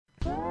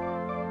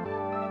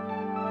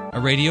a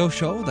radio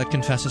show that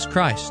confesses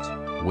Christ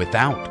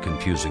without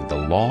confusing the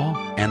law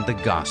and the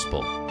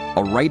gospel.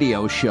 A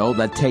radio show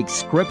that takes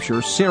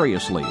Scripture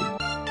seriously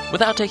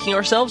without taking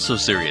ourselves so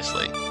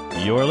seriously.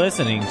 You're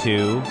listening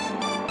to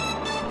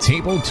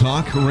Table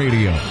Talk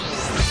Radio.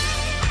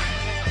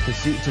 To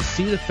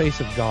see the face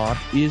of God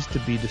is to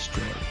be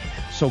destroyed.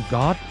 So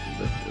God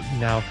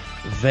now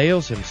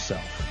veils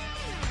himself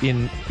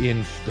in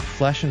the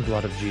flesh and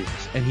blood of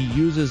Jesus, and he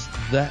uses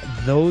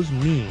those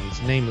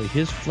means, namely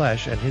his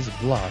flesh and his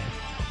blood,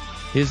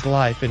 his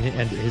life and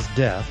his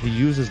death. He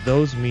uses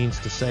those means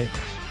to save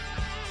us.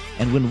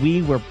 And when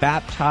we were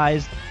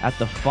baptized at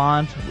the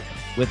font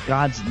with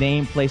God's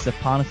name placed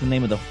upon us in the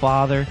name of the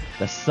Father,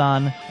 the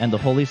Son, and the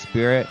Holy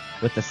Spirit,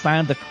 with the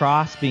sign of the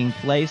cross being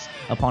placed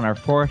upon our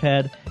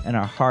forehead and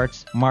our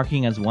hearts,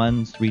 marking as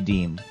ones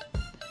redeemed,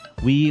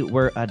 we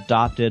were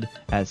adopted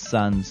as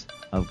sons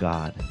of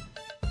God.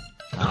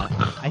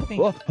 I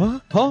think.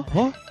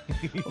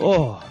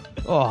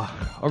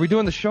 Are we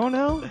doing the show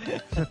now?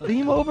 Is the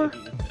theme over?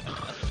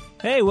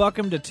 Hey,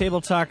 welcome to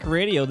Table Talk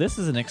Radio. This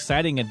is an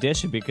exciting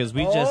edition because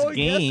we just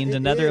gained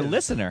another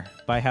listener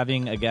by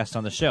having a guest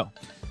on the show.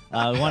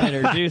 I want to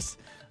introduce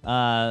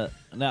the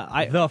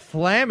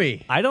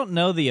Flammy. I don't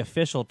know the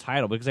official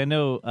title because I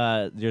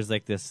know there's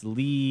like this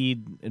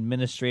lead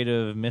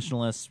administrative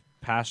missionalist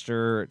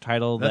pastor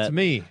title. That's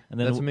me. And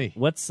then That's me.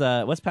 What's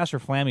Pastor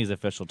Flammy's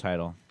official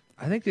title?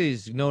 I think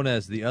he's known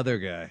as the other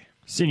guy.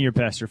 Senior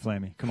Pastor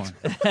Flammy. Come on.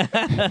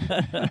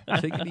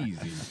 Take it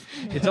easy.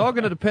 It's all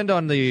going to depend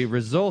on the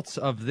results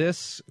of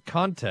this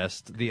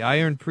contest, the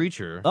Iron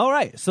Preacher. All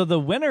right. So the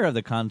winner of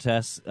the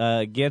contest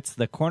gets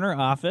the corner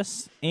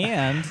office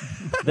and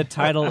the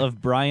title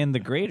of Brian the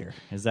Greater.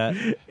 Is that?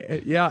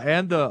 Yeah,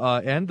 and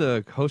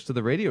the host of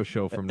the radio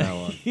show from now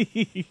on.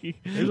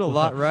 There's a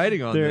lot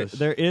riding on this.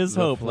 There is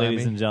hope, Flammy.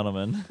 ladies and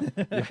gentlemen.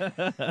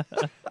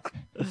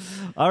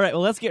 All right.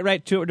 Well, let's get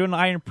right to it. We're doing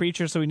Iron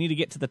Preacher, so we need to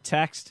get to the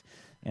text.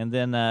 And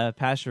then,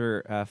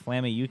 Pastor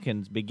Flammy, you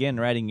can begin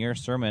writing your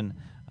sermon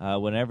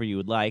whenever you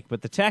would like.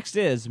 But the text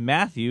is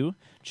Matthew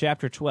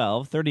chapter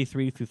 12,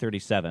 33 through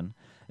 37.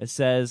 It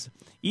says,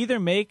 "Either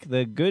make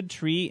the good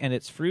tree and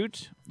its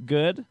fruit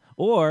good,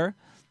 or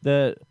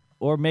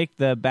make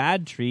the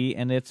bad tree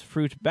and its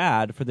fruit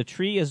bad, for the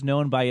tree is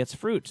known by its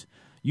fruit.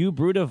 You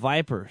brood of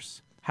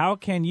vipers, how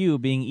can you,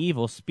 being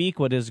evil, speak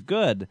what is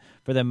good?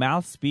 For the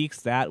mouth speaks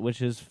that which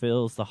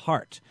fills the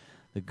heart.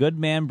 The good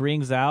man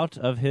brings out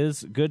of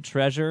his good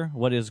treasure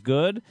what is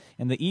good,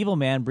 and the evil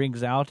man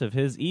brings out of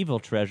his evil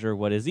treasure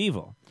what is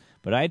evil.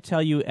 But I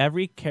tell you,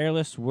 every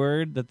careless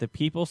word that the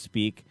people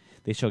speak,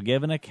 they shall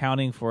give an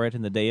accounting for it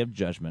in the day of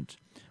judgment.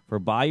 For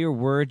by your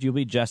word you will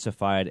be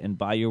justified, and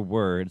by your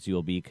words you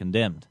will be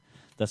condemned."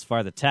 Thus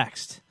far the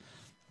text.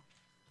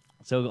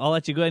 So I'll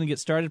let you go ahead and get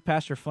started,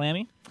 Pastor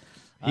Flammy.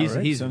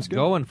 He's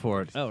going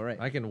for it. Oh, right.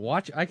 I can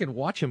watch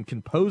him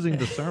composing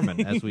the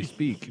sermon as we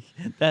speak.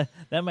 That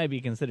might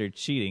be considered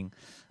cheating.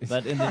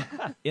 But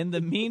in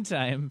the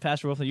meantime,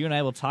 Pastor Wolf, you and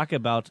I will talk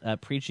about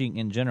preaching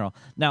in general.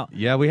 Now,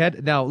 yeah, we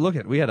had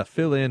a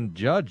fill-in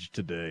judge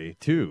today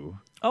too.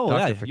 Oh,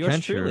 Dr. yeah, yours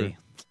Fikencher, truly.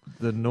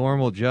 The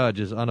normal judge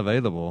is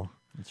unavailable.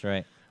 That's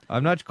right.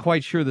 I'm not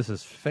quite sure this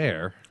is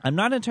fair. I'm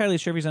not entirely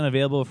sure if he's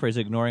unavailable or if he's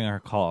ignoring our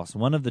calls.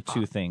 One of the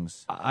two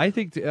things. I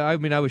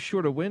was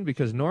sure to win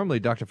because normally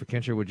Dr.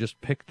 Fikencher would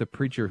just pick the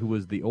preacher who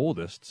was the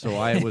oldest. So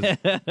I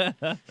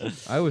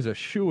was a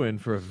shoo-in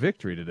for a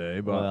victory today.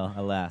 But well,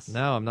 alas.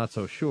 Now I'm not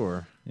so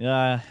sure.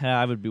 Yeah,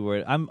 I would be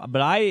worried.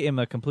 But I am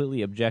a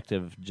completely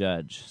objective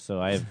judge,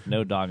 so I have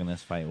no dog in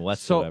this fight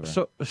whatsoever.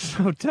 So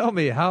tell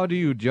me, how do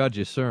you judge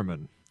a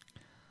sermon?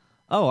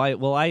 Oh,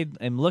 I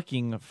am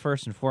looking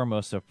first and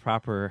foremost a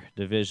proper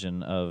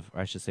division of,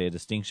 or I should say, a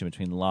distinction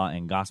between law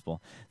and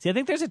gospel. See, I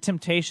think there's a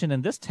temptation,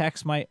 and this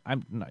text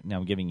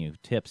I'm giving you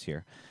tips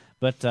here,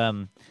 but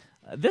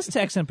this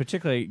text in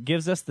particular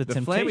gives us the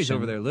temptation. Flammy's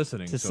over there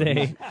listening to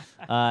say,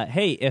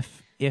 "Hey,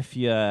 if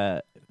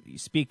you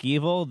speak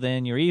evil,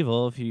 then you're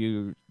evil. If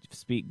you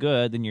speak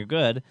good, then you're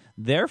good.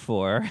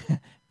 Therefore,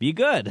 be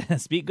good.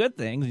 Speak good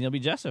things, and you'll be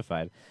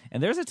justified."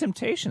 And there's a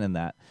temptation in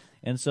that.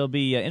 And so it'll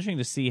be interesting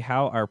to see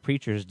how our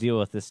preachers deal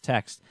with this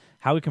text,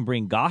 how we can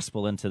bring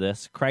gospel into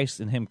this,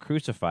 Christ and him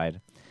crucified.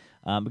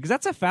 Because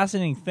that's a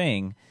fascinating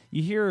thing.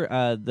 You hear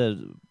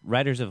the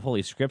writers of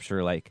Holy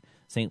Scripture, like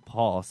St.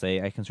 Paul, say,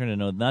 "I concern to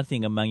know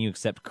nothing among you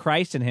except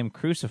Christ and him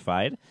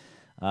crucified."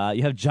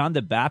 You have John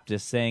the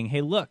Baptist saying, "Hey,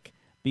 look,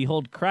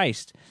 behold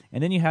Christ."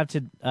 And then you have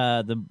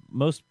the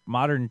most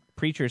modern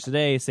preachers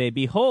today say,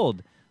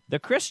 "Behold, the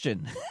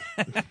Christian."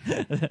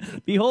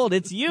 Behold,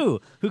 it's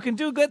you who can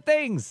do good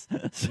things.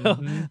 So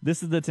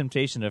This is the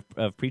temptation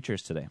of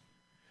preachers today.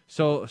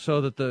 So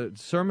that the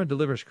sermon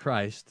delivers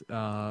Christ.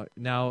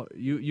 Now,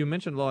 you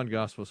mentioned law and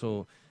gospel,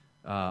 so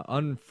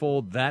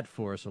unfold that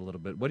for us a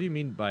little bit. What do you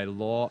mean by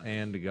law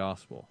and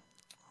gospel?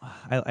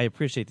 I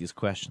appreciate these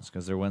questions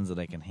because they're ones that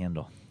I can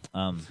handle.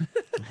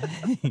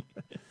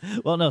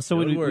 Well, no.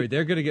 So Don't worry,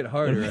 they're going to get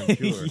harder, I'm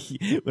sure.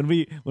 when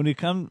we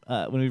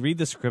read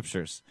the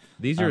scriptures,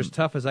 These are as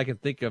tough as I can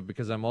think of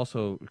because I'm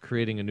also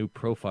creating a new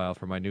profile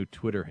for my new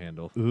Twitter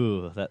handle.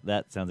 ooh,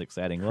 that sounds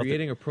exciting.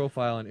 Creating a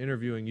profile and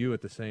interviewing you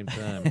at the same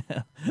time.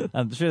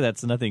 I'm sure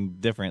that's nothing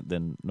different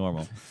than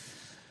normal.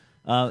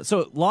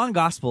 So, law and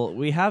gospel,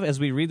 we have, as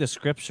we read the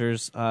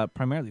scriptures,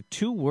 primarily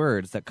two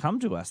words that come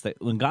to us.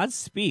 That when God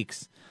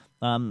speaks,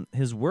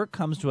 his word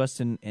comes to us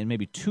in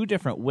maybe two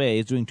different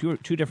ways, doing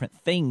two different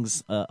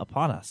things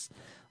upon us.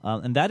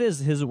 And that is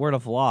his word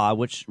of law,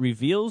 which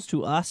reveals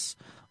to us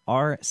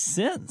our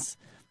sins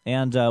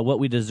and what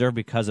we deserve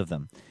because of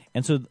them.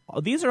 And so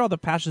these are all the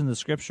passages in the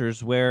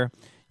scriptures where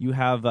you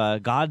have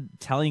God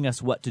telling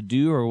us what to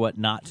do or what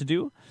not to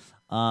do.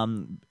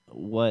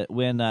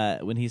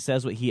 When he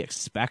says what he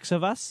expects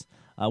of us,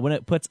 when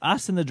it puts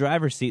us in the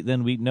driver's seat,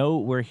 then we know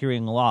we're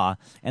hearing law.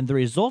 And the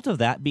result of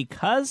that,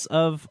 because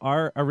of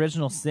our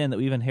original sin that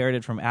we've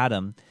inherited from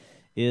Adam,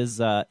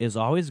 is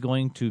always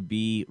going to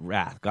be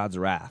wrath, God's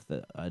wrath,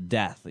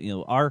 death.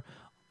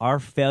 Our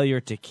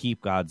failure to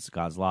keep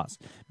God's laws.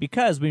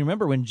 Because we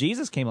remember when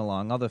Jesus came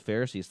along, all the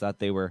Pharisees thought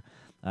they were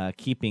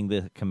keeping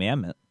the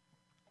commandment,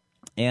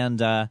 and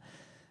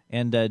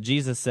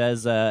Jesus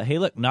says, "Hey,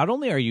 look! Not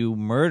only are you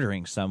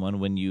murdering someone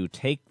when you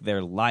take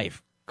their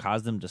life,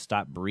 cause them to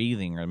stop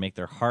breathing or make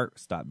their heart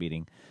stop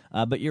beating,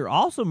 but you're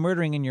also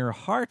murdering in your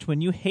heart when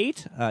you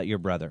hate your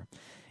brother."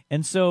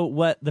 And so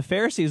what the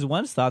Pharisees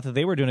once thought that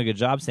they were doing a good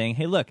job saying,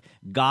 "Hey, look,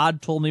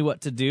 God told me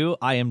what to do.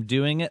 I am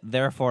doing it.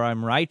 Therefore,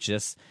 I'm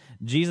righteous."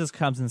 Jesus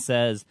comes and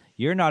says,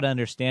 "You're not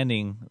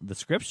understanding the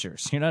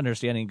scriptures. You're not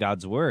understanding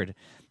God's word.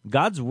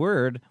 God's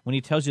word, when he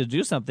tells you to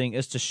do something,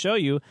 is to show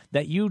you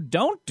that you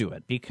don't do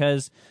it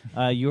because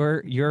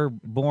you're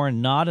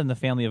born not in the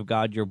family of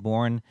God. You're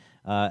born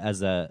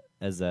as a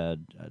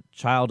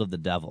child of the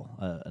devil,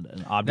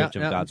 an object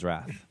of God's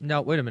wrath."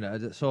 Now, wait a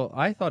minute. So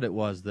I thought it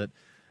was that,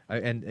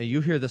 and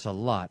you hear this a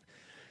lot,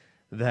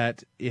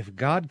 that if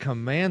God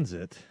commands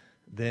it,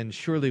 then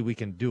surely we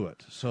can do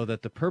it. So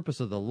that the purpose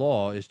of the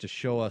law is to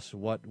show us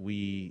what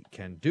we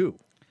can do.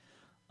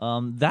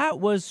 That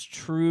was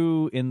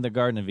true in the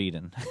Garden of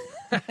Eden.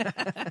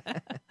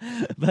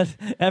 But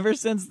ever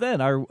since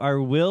then,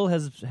 our will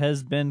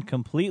has been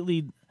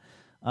completely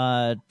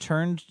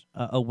turned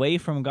away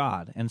from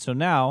God. And so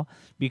now,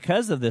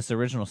 because of this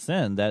original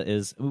sin, that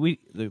is,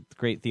 the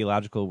great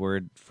theological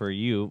word for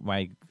you,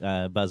 my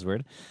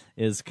buzzword,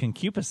 is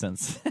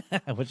concupiscence,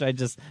 which I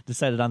just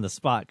decided on the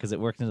spot because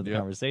it worked into the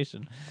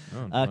conversation.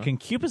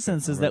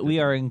 Concupiscence is that we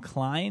are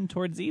inclined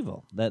towards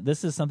evil, that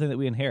this is something that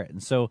we inherit.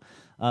 And so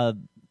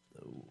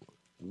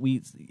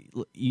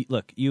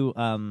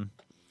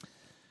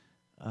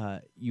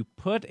you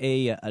put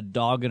a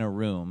dog in a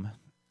room,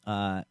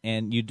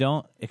 and you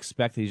don't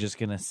expect that he's just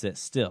going to sit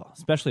still,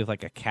 especially if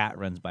like a cat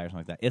runs by or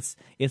something like that.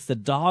 It's the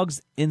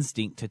dog's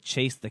instinct to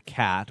chase the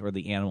cat or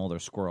the animal or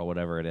squirrel,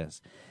 whatever it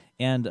is.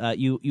 And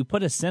you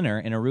put a sinner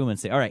in a room and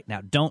say, "All right,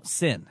 now don't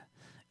sin."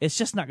 It's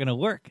just not going to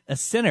work. A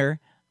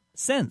sinner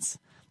sins.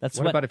 That's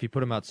what about if you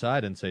put him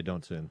outside and say,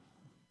 "Don't sin"?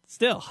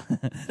 Still,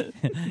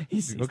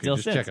 he still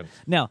just sins. checking.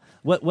 Now,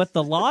 what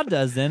the law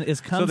does then is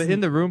comes. So the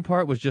in the room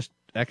part was just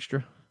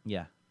extra.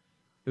 Yeah.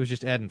 It was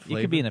just adding flavor.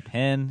 It could be in a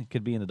pen. It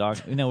could be in the dog.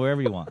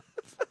 Wherever you want.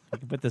 You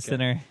can put the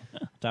sinner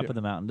top of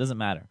the mountain. Doesn't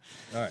matter.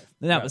 All right.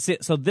 Now,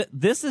 so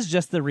this is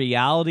just the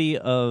reality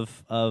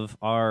of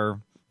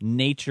our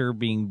nature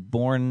being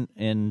born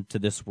into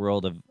this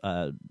world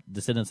of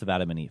descendants of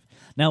Adam and Eve.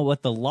 Now,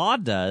 what the law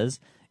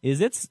does is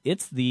it's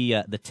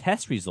the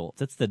test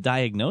results. It's the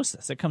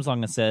diagnosis. It comes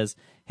along and says,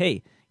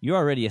 "Hey, you're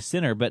already a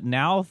sinner, but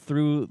now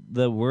through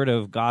the word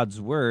of God's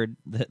word,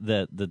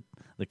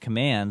 the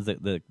commands,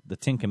 the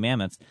 10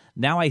 commandments,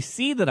 now I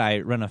see that I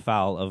run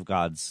afoul of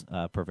God's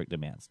perfect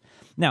demands."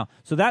 Now,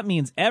 so that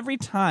means every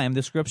time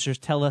the scriptures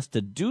tell us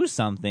to do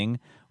something,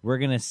 we're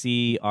going to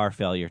see our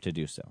failure to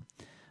do so.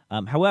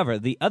 However,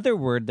 the other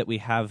word that we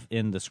have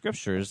in the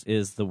scriptures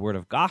is the word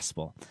of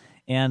gospel.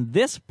 And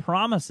this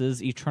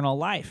promises eternal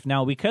life.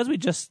 Now, because we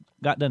just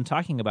got done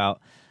talking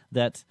about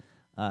that,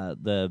 I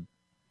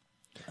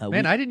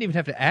didn't even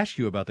have to ask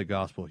you about the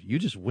gospel. You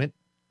just went.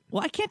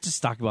 Well, I can't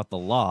just talk about the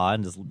law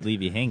and just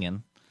leave you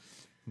hanging.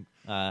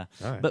 All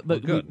right. But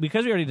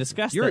because we already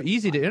discussed, you're that,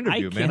 easy to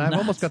interview, man. I've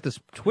almost got this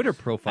Twitter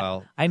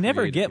profile. I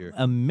never get here.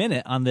 a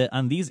minute on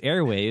these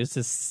airwaves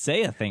to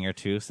say a thing or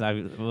two, so I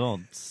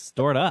will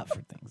store it up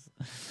for things.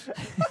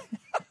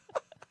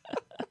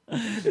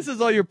 This is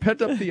all your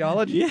pent up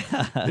theology.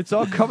 Yeah, it's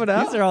all coming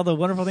out. These are all the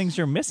wonderful things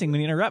you're missing when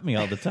you interrupt me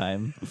all the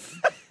time.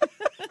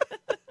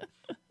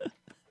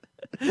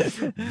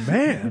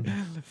 Man,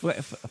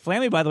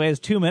 Flammy, by the way, has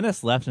 2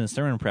 minutes left in his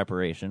sermon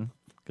preparation.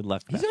 Good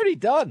luck. He's already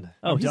done.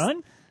 Oh, he's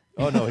done?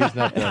 Oh no, he's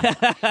not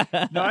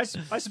done. No, I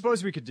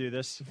suppose we could do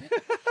this.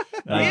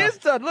 He is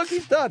done. Look,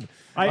 he's done.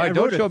 All right,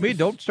 don't show me.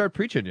 Don't start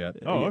preaching yet.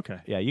 Oh, okay.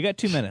 Yeah, you got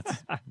 2 minutes,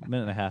 a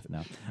minute and a half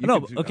now. You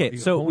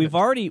So can we've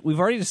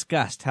already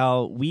discussed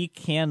how we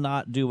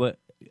cannot do what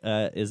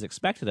is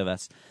expected of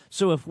us.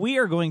 So if we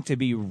are going to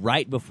be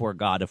right before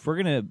God, if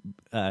we're going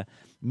to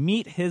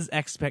meet his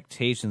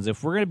expectations,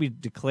 if we're going to be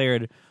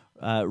declared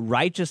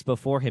righteous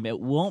before him, it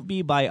won't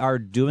be by our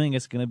doing,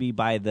 it's going to be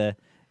by the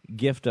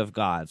gift of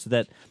God.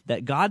 So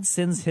that God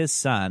sends his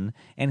son,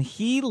 and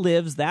he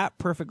lives that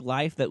perfect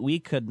life that we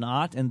could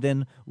not, and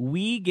then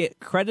we get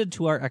credited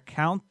to our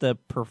account the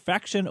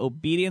perfection,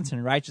 obedience,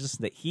 and righteousness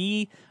that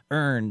he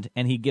earned,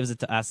 and he gives it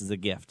to us as a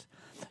gift.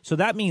 So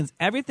that means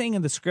everything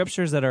in the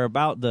scriptures that are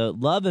about the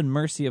love and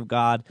mercy of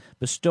God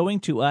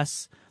bestowing to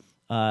us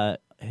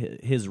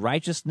his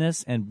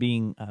righteousness and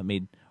being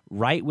made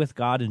right with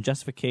God and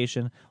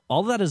justification, all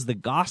of that is the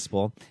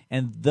gospel,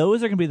 and those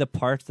are going to be the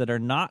parts that are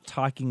not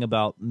talking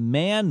about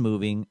man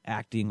moving,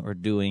 acting, or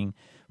doing,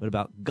 but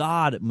about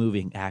God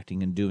moving,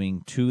 acting, and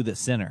doing to the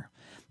sinner.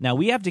 Now,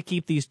 we have to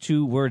keep these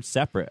two words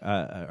separate,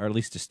 or at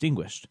least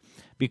distinguished,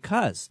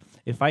 because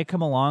if I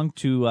come along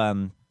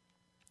to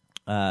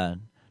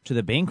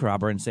the bank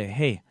robber and say,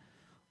 hey,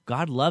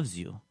 God loves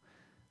you,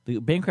 the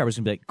bank robber's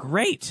going to be like,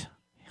 great,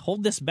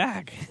 hold this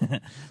back.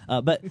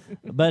 But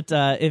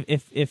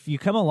if you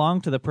come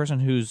along to the person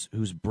who's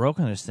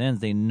broken their sins,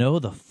 they know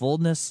the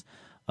fullness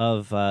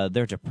of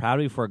their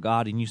depravity before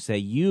God, and you say,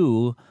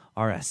 you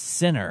are a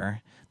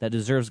sinner that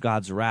deserves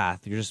God's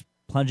wrath, you're just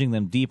plunging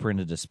them deeper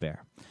into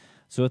despair.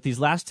 So with these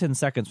last 10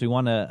 seconds, we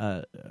want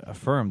to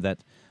affirm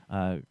that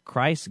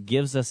Christ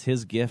gives us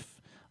his gift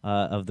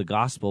of the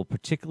gospel,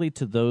 particularly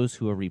to those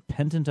who are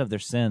repentant of their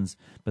sins,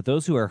 but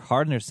those who are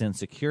hard in their sins,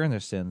 secure in their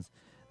sins,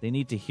 they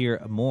need to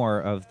hear more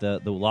of the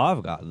law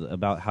of God,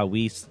 about how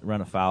we run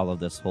afoul of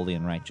this holy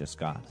and righteous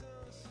God.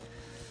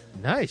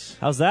 Nice.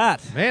 How's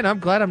that? Man, I'm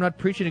glad I'm not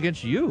preaching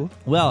against you.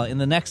 Well, in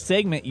the next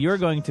segment, you're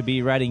going to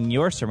be writing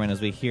your sermon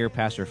as we hear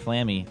Pastor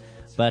Flamme.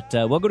 But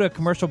we'll go to a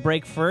commercial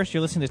break first.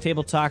 You're listening to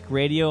Table Talk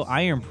Radio,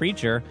 Iron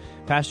Preacher,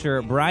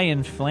 Pastor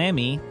Brian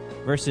Flamme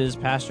versus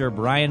Pastor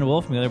Brian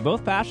Wolfmueller,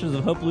 both pastors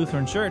of Hope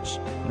Lutheran Church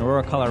in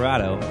Aurora,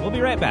 Colorado. We'll be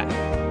right back.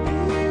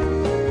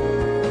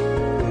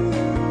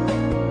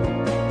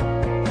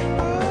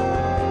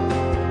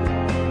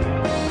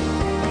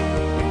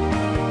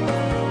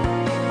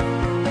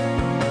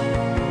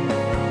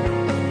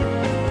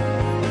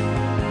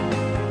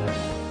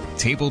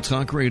 Table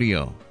Talk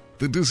Radio.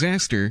 The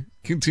disaster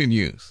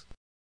continues.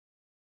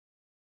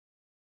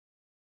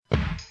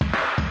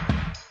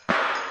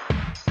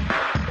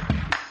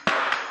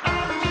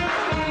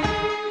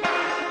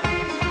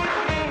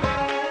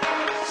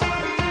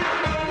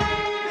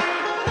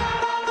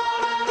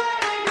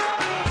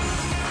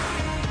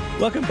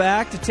 Welcome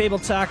back to Table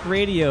Talk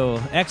Radio,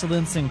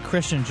 excellence in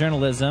Christian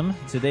journalism.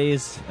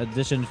 Today's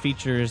edition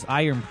features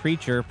Iron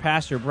Preacher,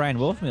 Pastor Brian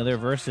Wolfmueller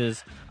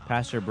versus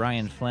Pastor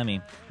Brian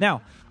Flamme.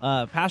 Now,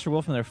 Pastor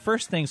Wolfmueller,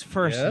 first things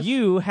first, yes?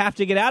 You have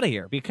to get out of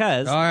here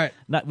because all right.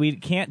 We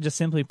can't just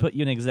simply put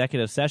you in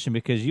executive session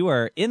because you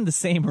are in the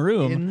same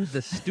room. In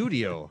the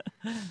studio.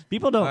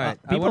 People don't.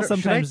 People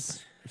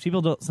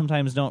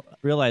sometimes don't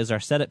realize our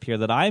setup here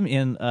that I'm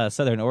in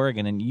Southern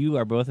Oregon and you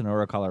are both in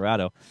Aurora,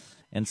 Colorado.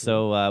 And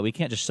so we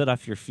can't just shut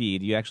off your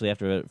feed. You actually have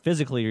to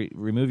physically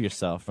remove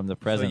yourself from the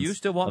presence of the Flamme. So you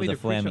still want me to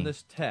preach on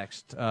this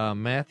text,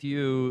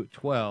 Matthew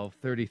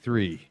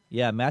 12:33.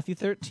 Yeah, Matthew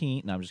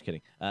 13. No, I'm just kidding.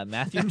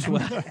 Matthew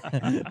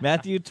 12,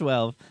 Matthew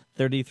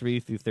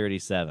 12:33 through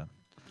 37.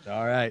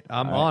 All right,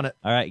 I'm on it.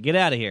 All right, get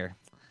out of here.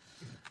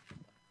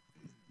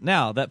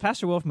 Now that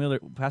Pastor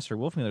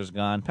Wolfmueller's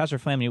gone, Pastor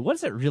Flamme, what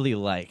is it really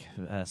like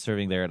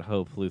serving there at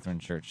Hope Lutheran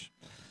Church?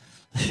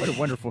 What a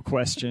wonderful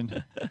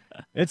question.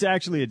 It's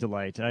actually a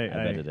delight. I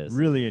bet it is.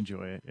 Really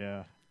enjoy it,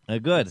 yeah.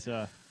 Good.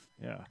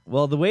 Yeah.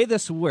 Well, the way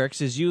this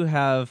works is you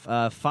have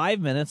 5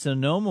 minutes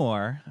and no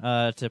more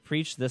to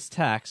preach this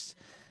text.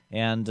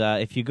 And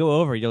if you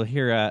go over, you'll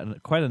hear a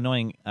quite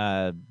annoying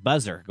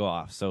buzzer go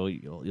off. So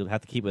you'll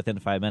have to keep within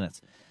 5 minutes.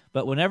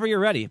 But whenever you're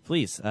ready,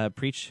 please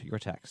preach your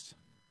text.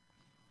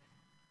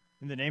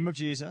 In the name of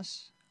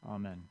Jesus,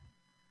 amen.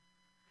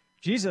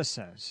 Jesus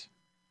says,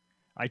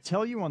 I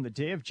tell you, on the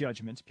day of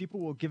judgment,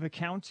 people will give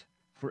account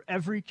for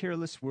every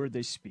careless word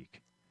they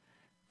speak.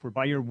 For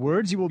by your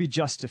words you will be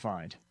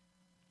justified,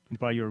 and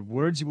by your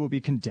words you will be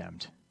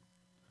condemned.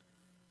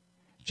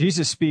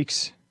 Jesus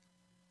speaks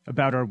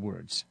about our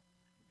words,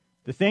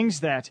 the things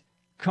that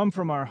come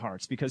from our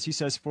hearts, because he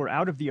says, for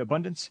out of the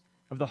abundance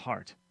of the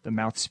heart, the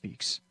mouth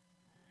speaks.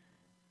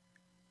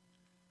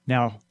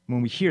 Now,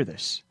 when we hear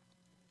this,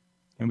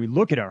 and we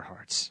look at our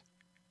hearts,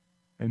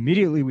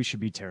 immediately we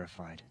should be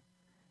terrified.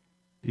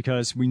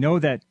 Because we know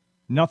that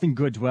nothing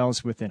good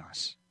dwells within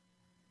us.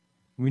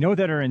 We know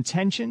that our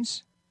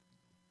intentions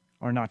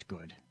are not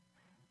good.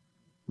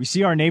 We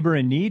see our neighbor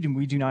in need, and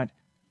we do not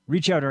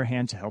reach out our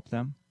hand to help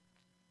them.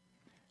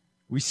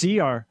 We see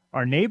our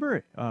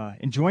neighbor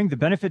enjoying the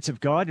benefits of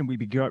God, and we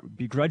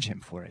begrudge him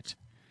for it.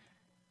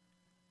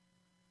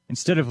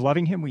 Instead of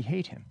loving him, we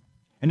hate him.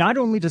 And not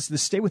only does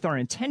this stay with our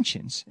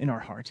intentions in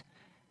our heart,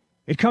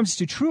 it comes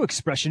to true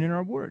expression in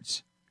our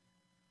words.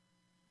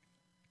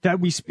 That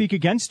we speak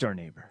against our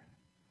neighbor.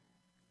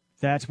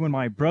 That when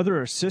my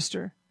brother or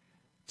sister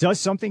does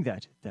something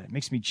that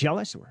makes me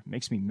jealous or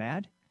makes me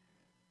mad,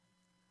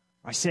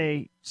 I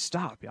say,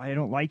 stop. I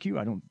don't like you.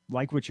 I don't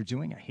like what you're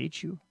doing. I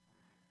hate you.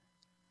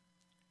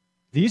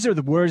 These are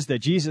the words that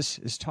Jesus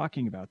is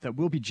talking about that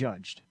will be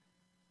judged.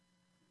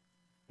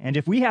 And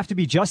if we have to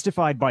be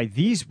justified by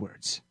these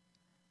words,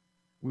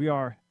 we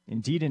are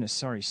indeed in a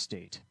sorry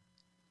state.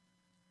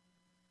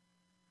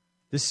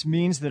 This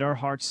means that our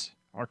hearts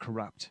are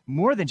corrupt.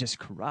 More than just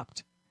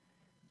corrupt.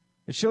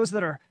 It shows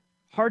that our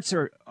hearts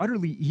are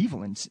utterly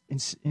evil.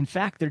 In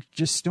fact, they're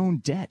just stone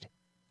dead.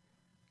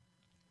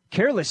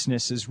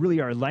 Carelessness is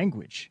really our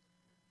language.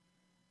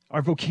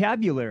 Our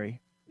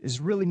vocabulary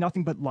is really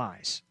nothing but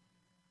lies.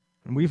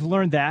 And we've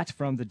learned that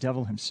from the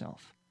devil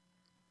himself.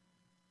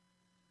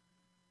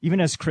 Even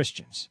as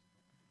Christians,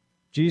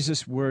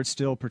 Jesus' words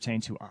still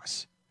pertain to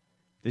us.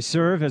 They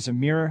serve as a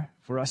mirror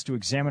for us to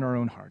examine our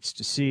own hearts,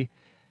 to see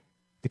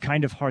the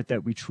kind of heart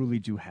that we truly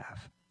do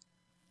have.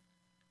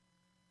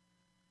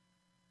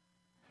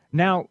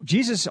 Now,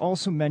 Jesus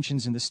also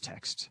mentions in this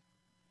text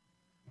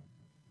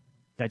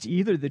that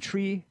either the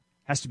tree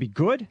has to be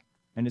good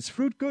and its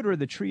fruit good, or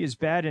the tree is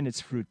bad and its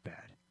fruit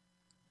bad.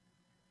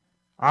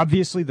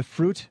 Obviously, the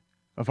fruit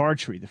of our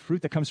tree, the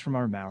fruit that comes from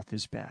our mouth,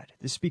 is bad.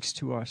 This speaks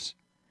to us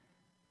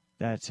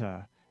that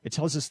it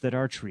tells us that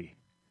our tree,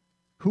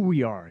 who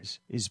we are,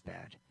 is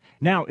bad.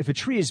 Now, if a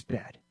tree is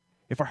bad,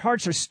 if our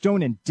hearts are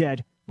stone and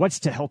dead, what's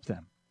to help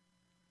them?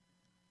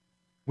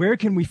 Where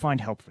can we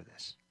find help for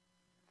this?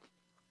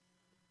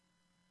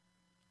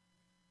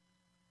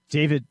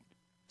 David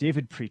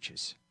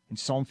preaches in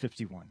Psalm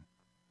 51.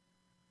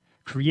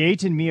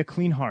 Create in me a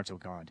clean heart, O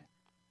God,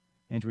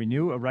 and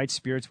renew a right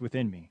spirit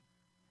within me.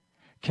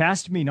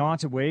 Cast me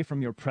not away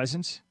from your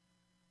presence,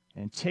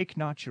 and take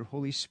not your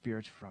Holy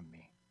Spirit from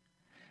me.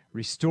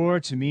 Restore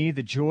to me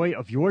the joy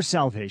of your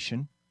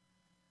salvation,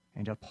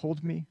 and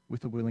uphold me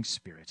with a willing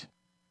spirit.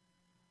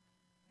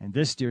 And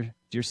this, dear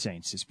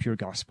saints, is pure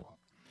gospel.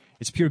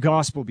 It's pure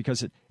gospel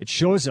because it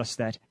shows us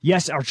that,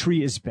 yes, our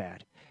tree is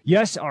bad.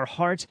 Yes, our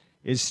heart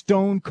is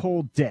stone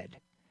cold dead.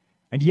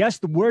 And yes,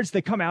 the words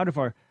that come out of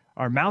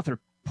our mouth are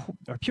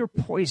pure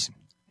poison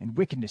and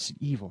wickedness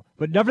and evil.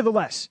 But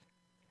nevertheless,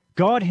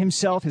 God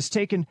himself has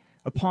taken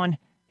upon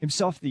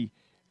himself the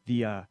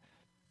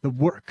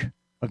work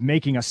of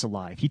making us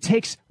alive. He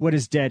takes what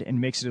is dead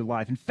and makes it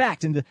alive. In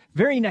fact, in the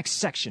very next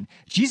section,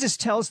 Jesus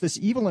tells this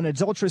evil and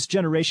adulterous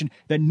generation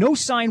that no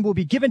sign will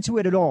be given to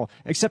it at all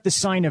except the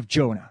sign of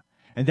Jonah.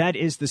 And that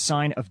is the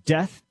sign of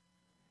death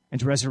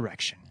and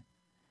resurrection.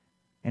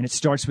 And it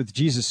starts with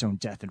Jesus' own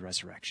death and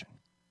resurrection.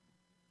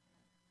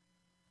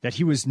 That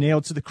he was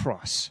nailed to the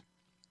cross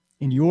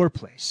in your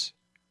place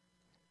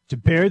to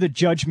bear the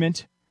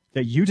judgment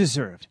that you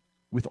deserved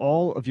with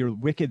all of your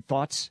wicked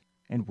thoughts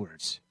and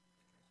words.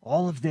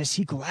 All of this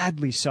he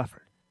gladly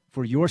suffered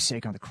for your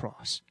sake on the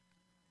cross.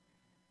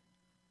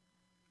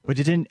 But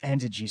it didn't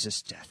end at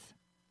Jesus' death.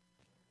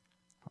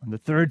 On the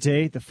third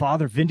day, the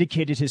Father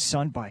vindicated his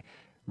Son by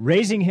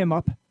raising him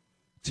up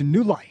to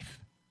new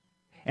life.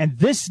 And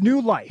this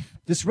new life,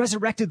 this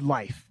resurrected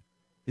life,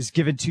 is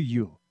given to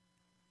you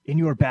in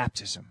your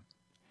baptism.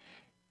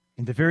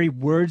 In the very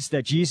words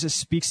that Jesus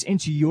speaks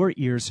into your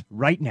ears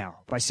right now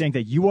by saying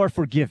that you are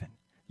forgiven,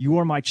 you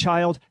are my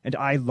child, and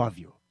I love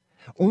you.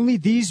 Only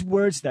these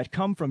words that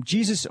come from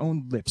Jesus'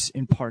 own lips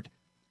impart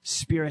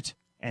spirit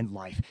and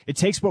life. It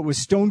takes what was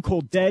stone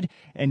cold dead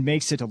and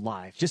makes it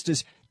alive, just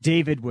as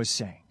David was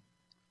saying.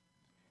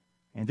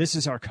 And this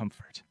is our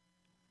comfort.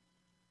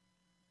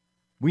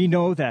 We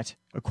know that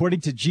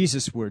according to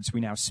Jesus' words we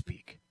now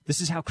speak.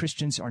 This is how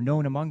Christians are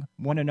known among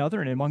one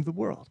another and among the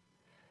world.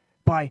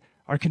 By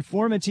our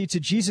conformity to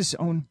Jesus'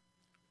 own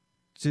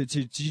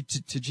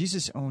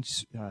Jesus' own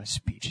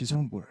speech, his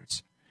own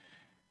words.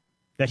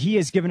 That he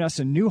has given us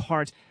a new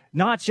heart,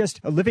 not just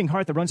a living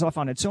heart that runs off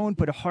on its own,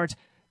 but a heart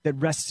that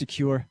rests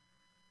secure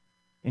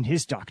in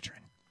his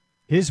doctrine,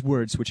 his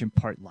words which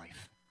impart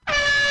life.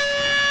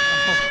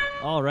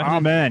 All right.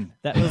 Amen.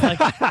 That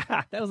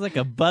was like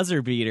a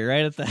buzzer beater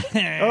right at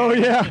the. Oh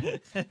yeah.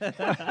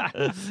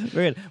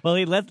 Very good. Well,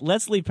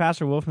 let's leave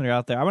Pastor Wolfmueller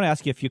out there. I want to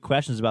ask you a few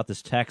questions about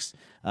this text.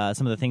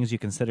 Some of the things you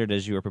considered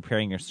as you were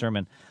preparing your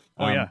sermon.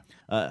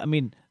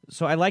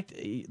 So I liked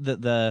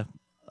the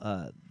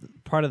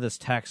part of this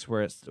text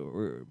where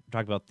we're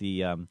talking about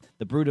the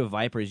brood of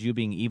vipers, you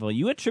being evil.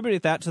 You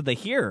attributed that to the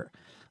hearer,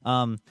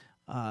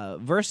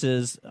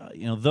 versus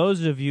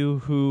those of you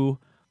who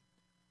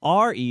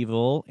are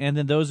evil, and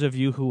then those of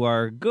you who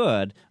are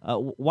good.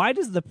 Why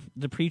does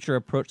the preacher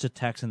approach the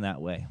text in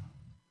that way?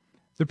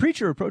 The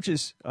preacher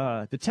approaches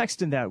the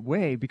text in that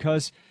way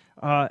because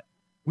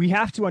we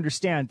have to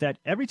understand that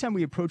every time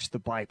we approach the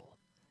Bible,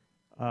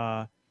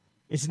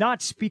 it's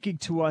not speaking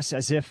to us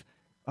as if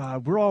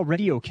we're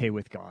already okay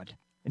with God.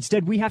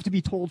 Instead, we have to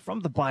be told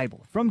from the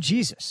Bible, from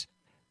Jesus,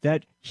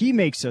 that he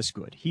makes us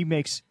good. He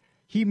makes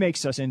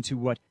us into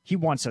what he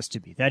wants us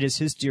to be. That is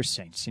his dear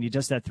saints, and he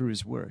does that through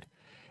his word.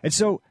 And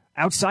so,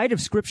 outside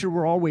of Scripture,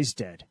 we're always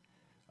dead.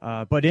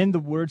 But in the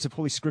words of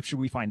Holy Scripture,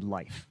 we find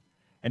life.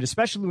 And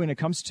especially when it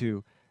comes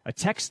to a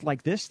text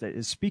like this that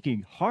is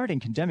speaking hard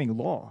and condemning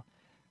law,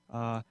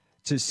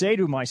 to say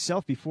to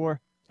myself before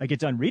I get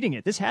done reading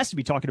it, this has to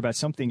be talking about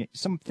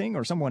something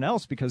or someone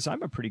else because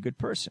I'm a pretty good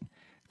person.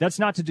 that's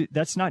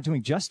not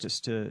doing justice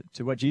to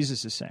what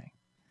Jesus is saying.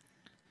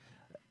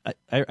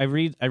 I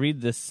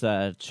read this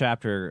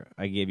chapter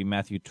I gave you,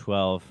 Matthew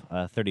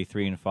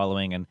 12:33 and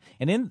following, and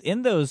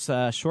in those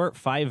short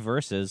 5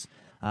 verses,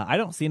 I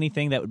don't see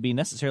anything that would be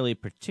necessarily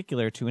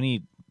particular to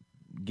any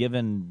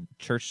given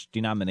church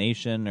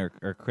denomination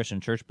or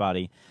Christian church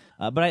body.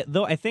 But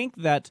I think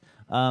that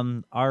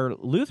our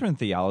Lutheran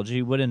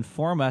theology would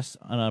inform us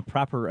on a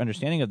proper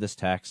understanding of this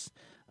text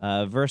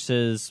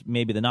versus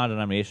maybe the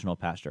non-denominational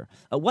pastor.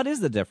 What is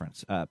the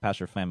difference,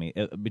 Pastor Flamme,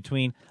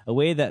 between a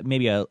way that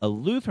maybe a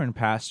Lutheran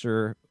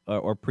pastor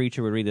or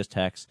preacher would read this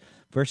text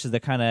versus the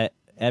kind of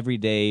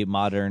everyday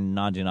modern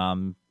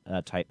non-denom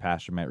type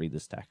pastor might read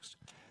this text?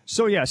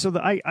 So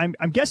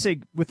I'm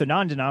guessing with the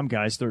non-denom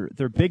guys,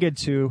 they're big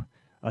into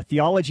a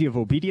theology of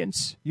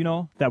obedience. You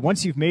know, that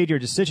once you've made your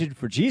decision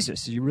for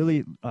Jesus, you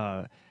really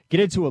get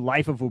into a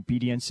life of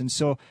obedience. And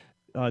so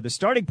the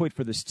starting point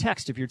for this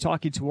text, if you're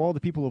talking to all the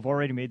people who've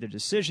already made their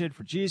decision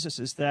for Jesus,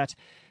 is that,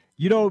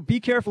 be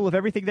careful of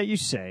everything that you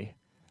say,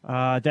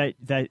 that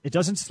it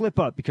doesn't slip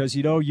up, because,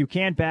 you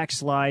can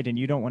backslide and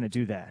you don't want to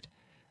do that.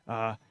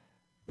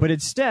 But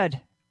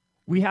instead,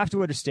 we have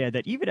to understand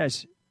that even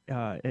as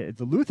the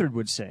Lutheran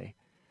would say,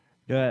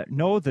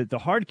 know that the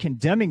hard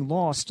condemning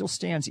law still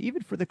stands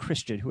even for the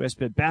Christian who has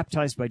been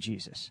baptized by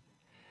Jesus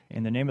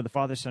in the name of the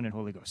Father, Son, and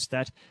Holy Ghost.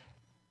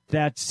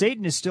 That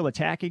Satan is still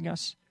attacking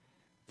us,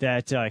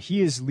 that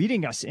he is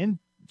leading us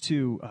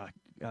into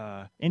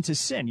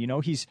sin.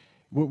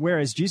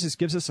 Whereas Jesus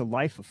gives us a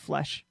life of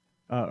flesh,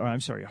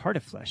 a heart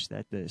of flesh,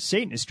 that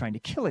Satan is trying to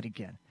kill it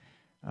again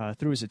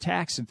through his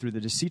attacks and through the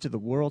deceit of the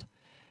world.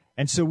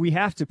 And so we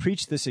have to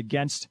preach this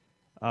against,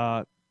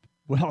 the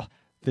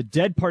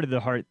dead part of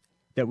the heart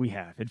that we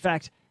have. In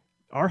fact,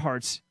 our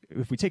hearts,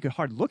 if we take a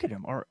hard look at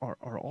them,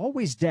 are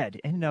always dead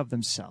in and of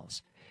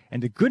themselves.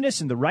 And the goodness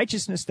and the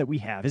righteousness that we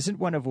have isn't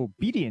one of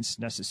obedience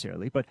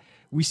necessarily, but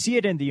we see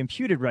it in the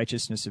imputed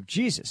righteousness of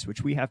Jesus,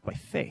 which we have by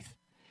faith.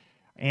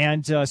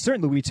 And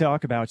certainly we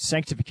talk about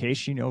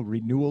sanctification,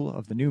 renewal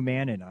of the new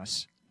man in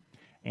us.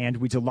 And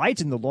we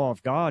delight in the law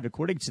of God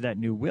according to that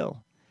new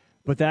will.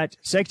 But that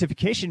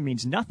sanctification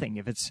means nothing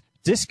if it's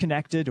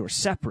disconnected or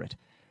separate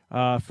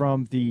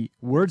from the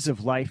words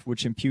of life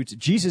which impute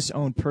Jesus'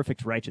 own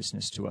perfect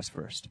righteousness to us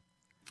first.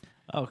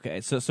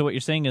 Okay, so what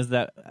you're saying is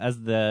that as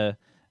the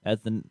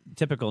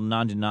typical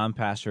non-denom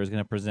pastor is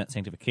going to present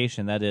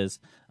sanctification, that is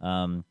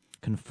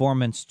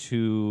conformance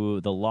to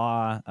the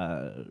law,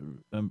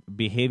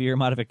 behavior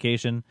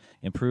modification,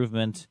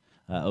 improvement,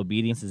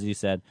 obedience, as you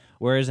said.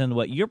 Whereas in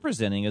what you're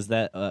presenting is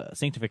that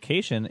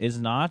sanctification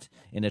is not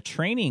in a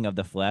training of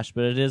the flesh,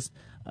 but it is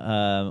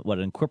an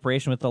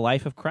incorporation with the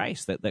life of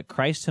Christ, that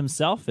Christ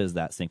himself is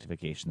that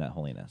sanctification, that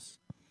holiness.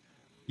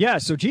 Yeah,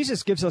 so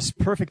Jesus gives us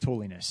perfect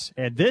holiness,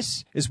 and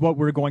this is what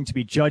we're going to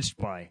be judged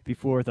by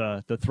before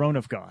the throne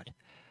of God.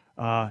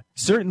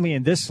 Certainly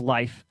in this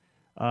life,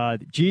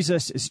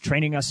 Jesus is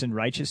training us in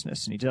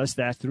righteousness, and he does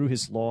that through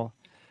his law.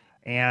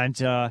 And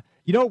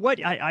you know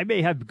what? I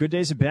may have good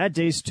days and bad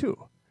days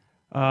too.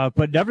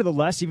 But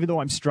nevertheless, even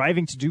though I'm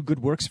striving to do good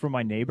works for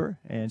my neighbor,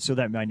 and so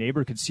that my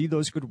neighbor can see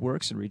those good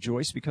works and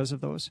rejoice because of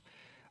those,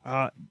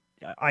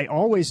 I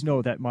always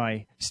know that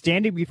my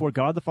standing before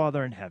God the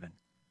Father in heaven,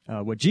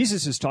 what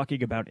Jesus is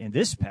talking about in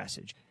this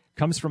passage,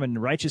 comes from a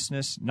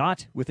righteousness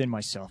not within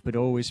myself, but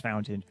always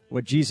found in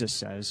what Jesus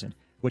says and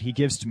what he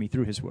gives to me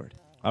through his word.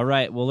 All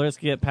right, well, let's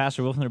get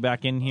Pastor Wolfner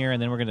back in here,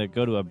 and then we're going to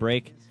go to a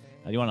break.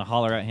 Do you want to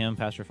holler at him,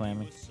 Pastor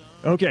Flamme?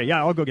 Okay, yeah,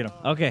 I'll go get him.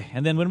 Okay,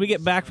 and then when we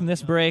get back from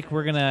this break,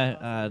 we're going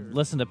to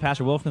listen to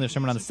Pastor Wolfner's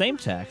sermon on the same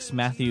text,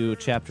 Matthew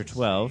chapter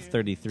 12,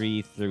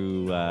 33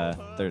 through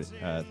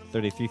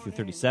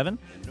 37,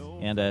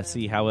 and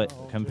see how it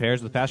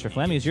compares with Pastor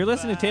Flamme's. You're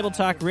listening to Table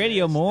Talk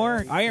Radio.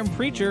 More Iron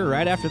Preacher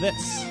right after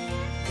this.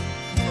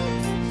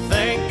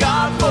 Thank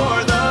God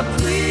for the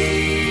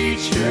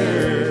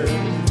preacher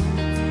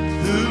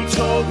who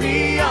told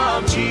me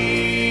of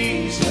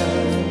Jesus,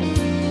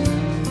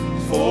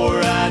 for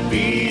I'd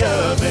be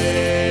a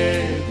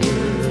beggar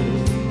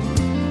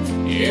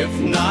if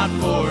not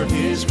for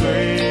his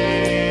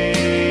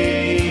grace.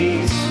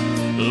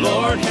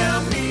 Lord,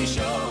 help me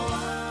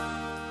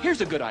show.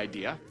 Here's a good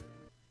idea.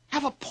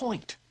 Have a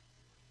point.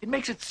 It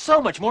makes it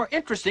so much more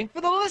interesting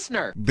for the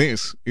listener.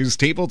 This is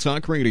Table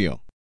Talk Radio.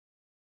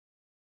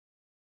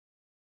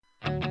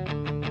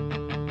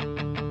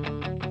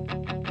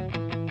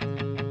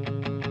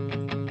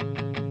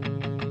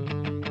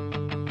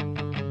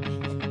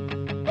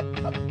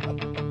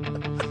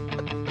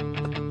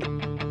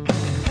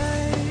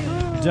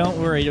 Don't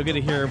worry, you'll get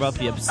to hear about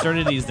the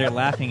absurdities they're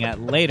laughing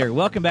at later.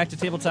 Welcome back to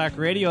Table Talk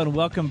Radio, and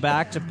welcome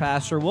back to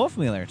Pastor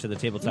Wolfmueller to the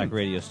Table Talk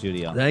Radio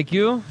studio. Thank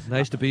you.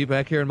 Nice to be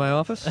back here in my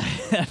office.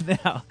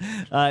 Now,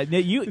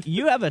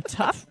 you have a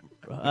tough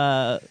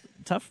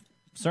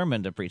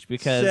sermon to preach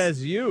because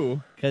says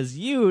you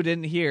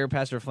didn't hear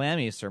Pastor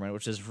Flamme's sermon,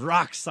 which is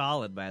rock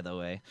solid, by the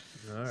way.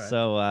 All right.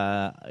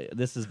 So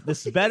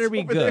this better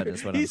be good.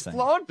 Is what I'm saying. He's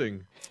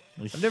flaunting.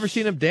 I've never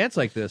seen him dance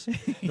like this.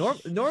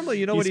 Normally,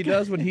 you know what he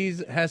does when he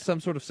has some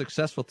sort of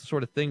successful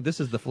sort of thing? This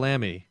is the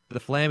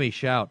Flammy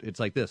shout. It's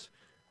like this.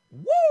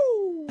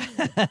 Woo!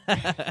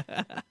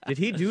 Did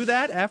he do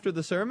that after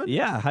the sermon?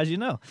 Yeah, how'd you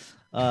know?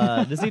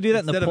 Does he do that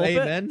in the Instead of pulpit?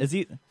 amen? Is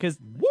he? Because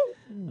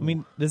I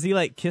mean, does he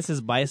like kiss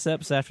his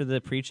biceps after the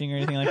preaching or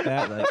anything like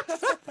that? Like,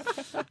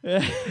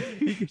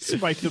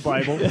 Spike the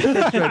Bible.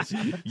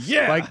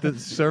 Yeah, like the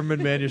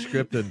sermon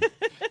manuscript and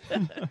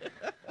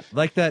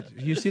like that.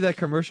 You see that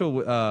commercial?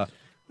 What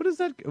is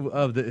that?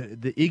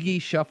 The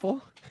Iggy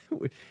Shuffle.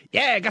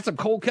 Yeah, I got some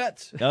cold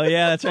cuts. oh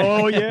yeah, that's right.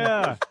 Oh,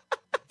 yeah.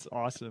 It's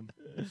awesome.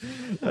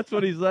 That's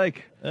what he's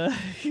like.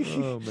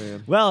 Oh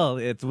man. Well,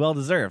 it's well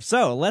deserved.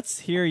 So let's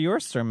hear your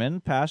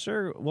sermon,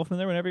 Pastor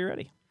Wolfman. Whenever you're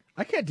ready.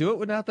 I can't do it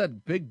without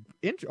that big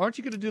intro. Aren't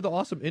you going to do the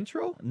awesome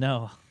intro?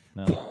 No.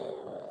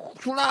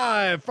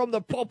 Live from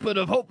the pulpit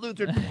of Hope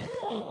Lutheran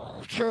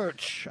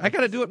Church. I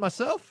got to do it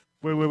myself.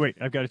 Wait.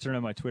 I've got to turn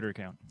on my Twitter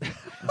account.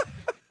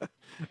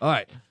 All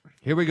right,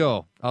 here we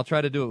go. I'll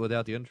try to do it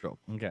without the intro.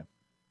 Okay.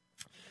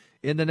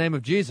 In the name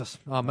of Jesus,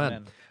 amen.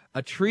 Amen.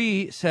 A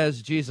tree,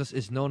 says Jesus,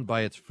 is known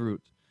by its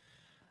fruit.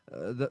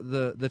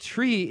 The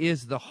tree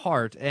is the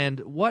heart, and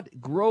what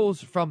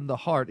grows from the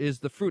heart is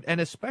the fruit. And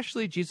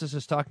especially Jesus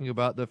is talking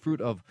about the fruit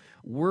of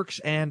works,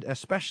 and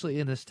especially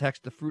in this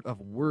text, the fruit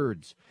of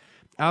words.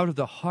 Out of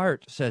the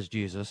heart, says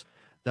Jesus,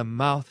 the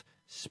mouth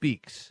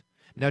speaks.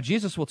 Now,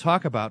 Jesus will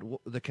talk about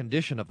the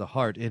condition of the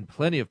heart in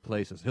plenty of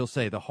places. He'll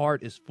say the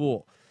heart is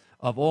full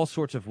of all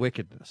sorts of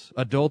wickedness,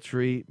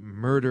 adultery,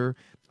 murder,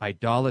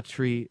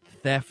 idolatry,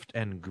 theft,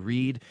 and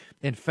greed.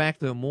 In fact,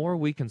 the more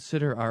we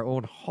consider our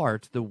own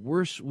heart, the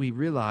worse we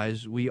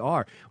realize we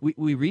are.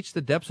 We reach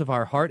the depths of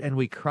our heart and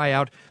we cry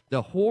out,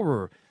 the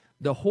horror,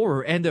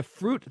 and the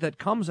fruit that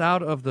comes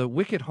out of the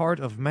wicked heart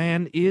of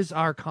man is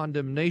our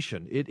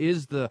condemnation. It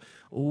is the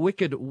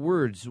wicked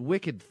words,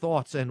 wicked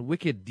thoughts, and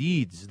wicked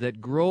deeds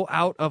that grow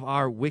out of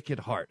our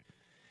wicked heart.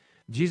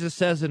 Jesus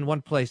says in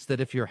one place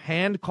that if your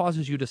hand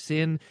causes you to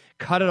sin,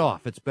 cut it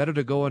off. It's better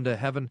to go into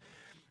heaven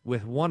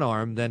with one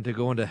arm than to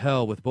go into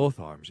hell with both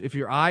arms. If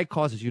your eye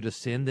causes you to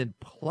sin, then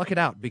pluck it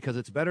out, because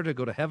it's better to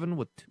go to heaven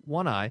with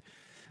one eye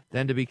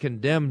than to be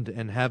condemned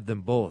and have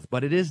them both.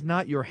 But it is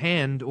not your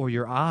hand or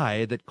your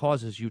eye that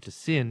causes you to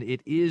sin.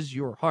 It is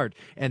your heart,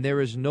 and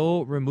there is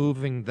no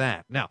removing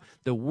that. Now,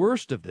 the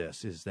worst of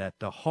this is that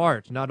the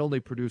heart not only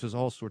produces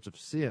all sorts of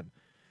sin,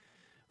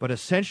 but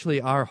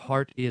essentially our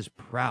heart is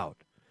proud.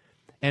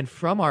 And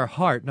from our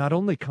heart not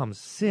only comes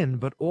sin,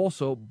 but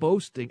also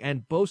boasting,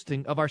 and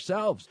boasting of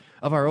ourselves,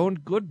 of our own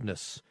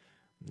goodness,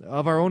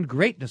 of our own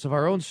greatness, of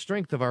our own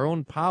strength, of our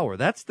own power.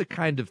 That's the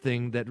kind of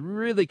thing that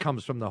really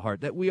comes from the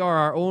heart, that we are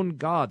our own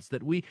gods,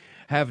 that we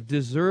have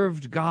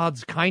deserved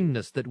God's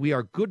kindness, that we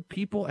are good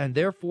people and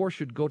therefore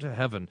should go to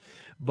heaven.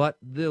 But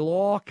the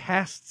law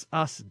casts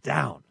us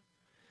down,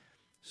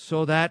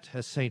 so that,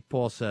 as St.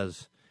 Paul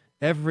says,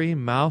 every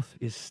mouth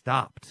is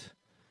stopped.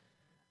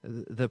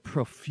 The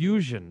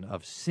profusion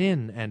of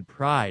sin and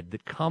pride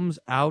that comes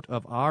out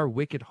of our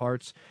wicked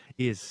hearts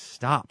is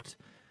stopped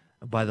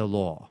by the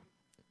law,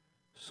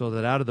 so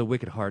that out of the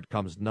wicked heart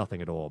comes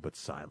nothing at all but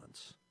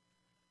silence.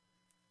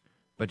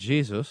 But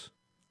Jesus,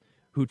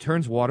 who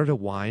turns water to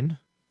wine,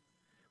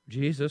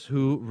 Jesus,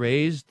 who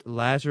raised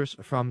Lazarus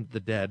from the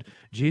dead,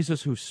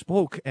 Jesus, who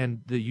spoke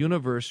and the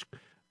universe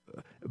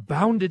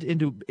bounded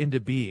into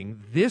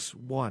being, this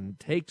one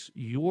takes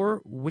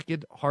your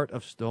wicked heart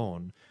of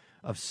stone,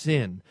 of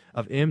sin,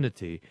 of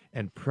enmity,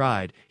 and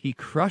pride. He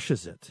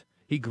crushes it.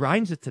 He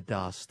grinds it to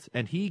dust,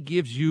 and he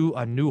gives you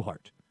a new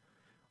heart,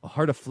 a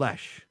heart of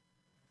flesh,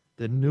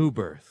 the new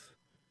birth,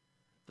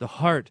 the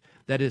heart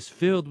that is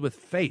filled with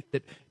faith,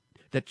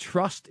 that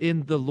trusts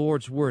in the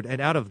Lord's word.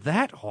 And out of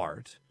that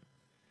heart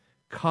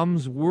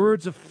comes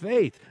words of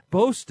faith,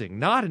 boasting,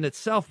 not in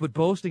itself, but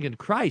boasting in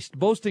Christ,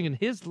 boasting in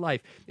his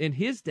life, in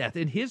his death,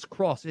 in his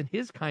cross, in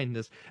his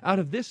kindness. Out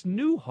of this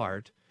new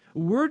heart,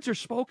 words are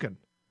spoken.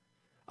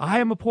 I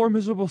am a poor,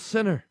 miserable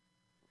sinner.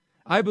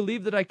 I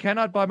believe that I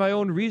cannot by my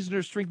own reason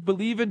or strength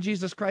believe in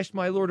Jesus Christ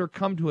my Lord or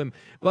come to him.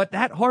 But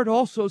that heart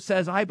also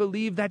says, I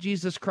believe that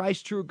Jesus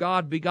Christ, true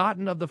God,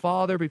 begotten of the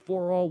Father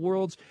before all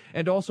worlds,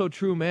 and also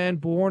true man,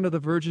 born of the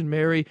Virgin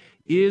Mary,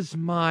 is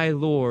my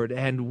Lord.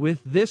 And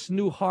with this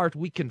new heart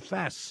we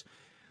confess.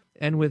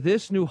 And with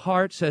this new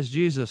heart, says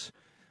Jesus,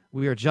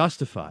 we are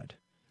justified,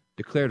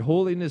 declared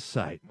holy in his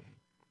sight.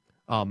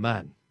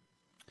 Amen.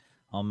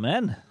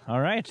 Amen. All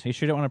right. You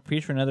sure don't want to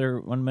preach for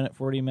another 1 minute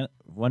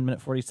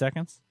 40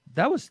 seconds?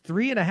 That was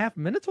 3.5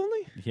 minutes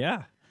only?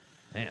 Yeah.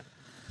 Man.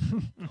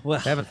 Well,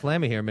 having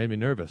Flammy here made me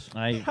nervous.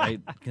 I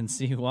can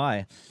see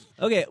why.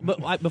 Okay,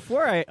 but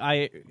before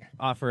I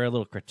offer a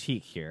little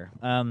critique here,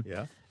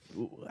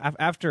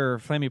 after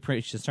Flammy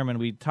preached his sermon,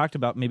 we talked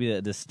about maybe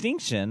the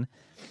distinction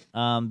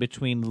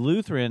between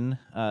Lutheran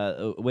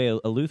way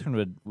a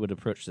Lutheran would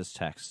approach this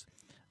text.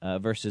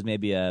 versus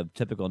maybe a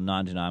typical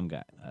non-denom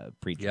guy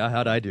preacher. Yeah,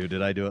 how'd I do?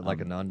 Did I do it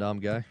like a non-dom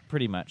guy?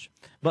 Pretty much.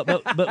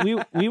 But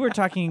we were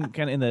talking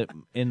kind of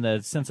in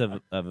the sense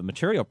of a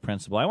material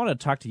principle. I want to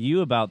talk to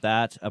you about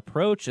that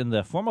approach in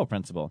the formal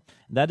principle.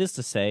 That is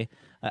to say,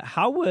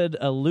 how would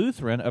a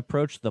Lutheran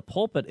approach the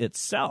pulpit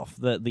itself,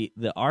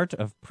 the art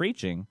of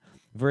preaching,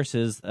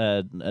 versus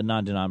a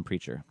non-denom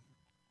preacher?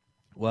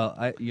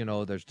 Well,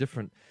 there's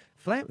different.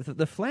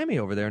 The Flammy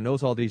over there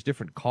knows all these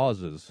different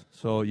causes.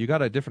 So you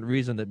got a different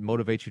reason that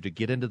motivates you to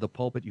get into the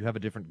pulpit. You have a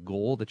different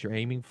goal that you're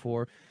aiming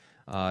for,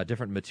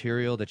 different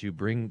material that you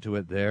bring to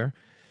it there.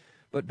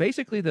 But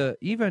basically, the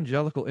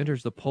evangelical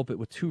enters the pulpit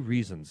with two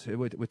reasons,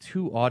 with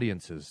two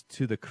audiences.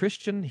 To the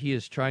Christian, he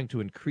is trying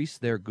to increase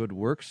their good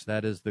works.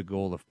 That is the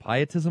goal of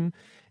pietism.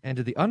 And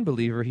to the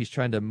unbeliever, he's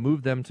trying to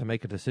move them to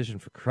make a decision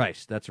for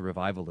Christ. That's a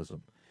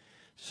revivalism.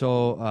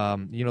 So,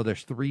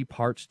 there's three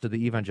parts to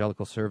the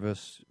evangelical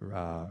service,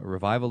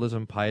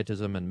 revivalism,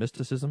 pietism, and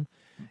mysticism.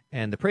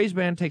 And the praise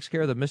band takes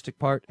care of the mystic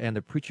part, and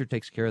the preacher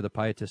takes care of the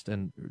pietist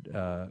and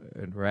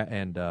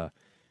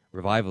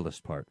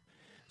revivalist part.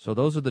 So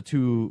those are the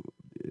two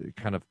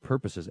kind of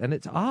purposes. And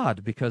it's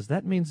odd because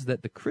that means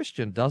that the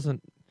Christian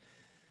doesn't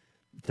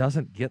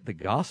get the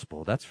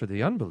gospel. That's for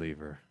the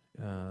unbeliever.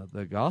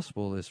 The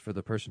gospel is for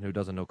the person who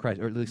doesn't know Christ,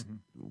 or at least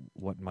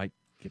what might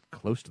get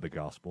close to the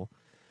gospel.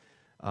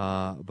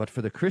 But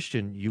for the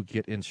Christian, you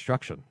get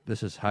instruction.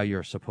 This is how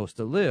you're supposed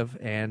to live,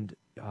 and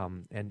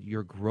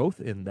your growth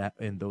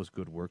in those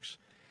good works,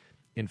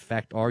 in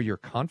fact, are your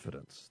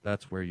confidence.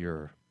 That's where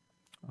your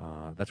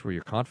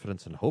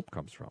confidence and hope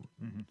comes from.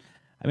 Mm-hmm.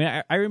 I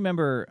mean, I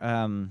remember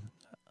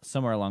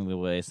somewhere along the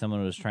way,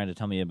 someone was trying to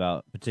tell me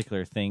about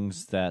particular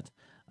things that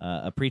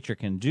a preacher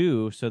can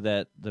do so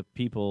that the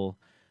people,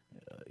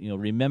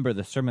 remember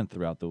the sermon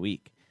throughout the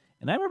week.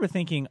 And I remember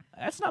thinking,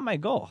 that's not my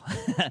goal.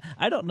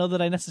 I don't know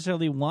that I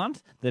necessarily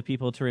want the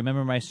people to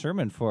remember my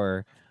sermon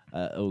for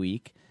a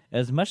week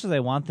as much as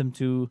I want them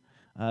to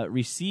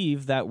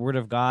receive that word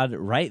of God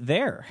right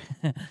there.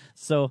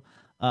 So,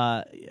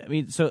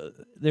 so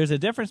there's a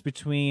difference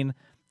between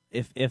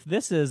if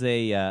this is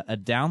a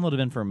download of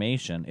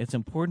information, it's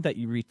important that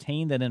you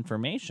retain that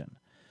information.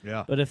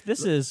 Yeah. But if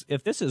this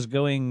is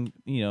going,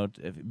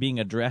 being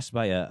addressed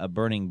by a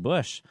burning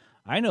bush,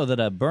 I know that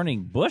a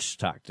burning bush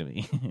talked to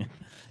me.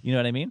 You know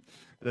what I mean?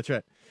 That's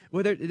right.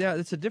 Well,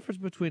 it's a difference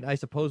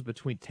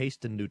between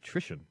taste and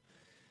nutrition.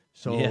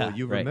 So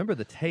you remember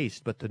the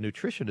taste, but the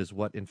nutrition is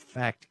what, in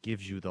fact,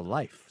 gives you the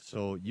life.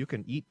 So you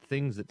can eat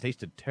things that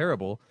tasted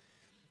terrible.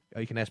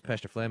 You can ask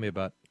Pastor Flammy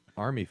about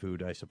army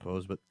food, I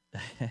suppose, but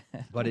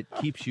it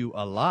keeps you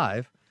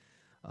alive.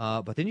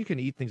 But then you can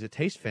eat things that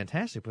taste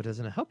fantastic, but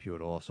doesn't help you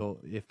at all. So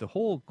if the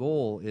whole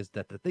goal is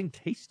that the thing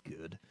tastes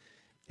good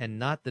and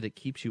not that it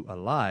keeps you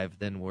alive,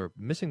 then we're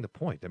missing the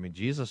point. I mean,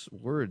 Jesus'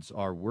 words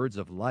are words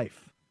of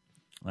life.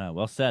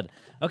 Well said.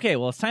 Okay,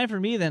 well, it's time for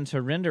me then to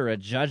render a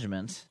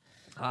judgment.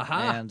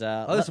 Aha! And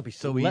this will be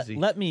so easy.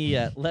 Let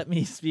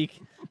me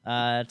speak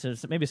to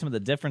maybe some of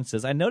the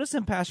differences. I noticed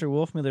in Pastor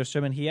Wolfmueller's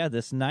sermon he had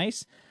this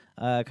nice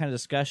kind of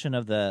discussion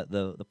of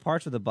the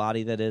parts of the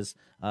body, that is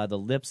the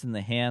lips and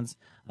the hands,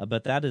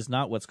 but that is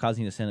not what's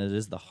causing the sin. It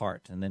is the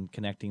heart, and then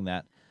connecting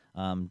that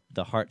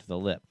the heart to the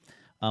lip.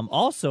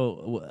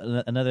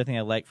 Also, another thing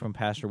I liked from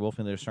Pastor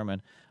Wolfmueller's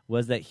sermon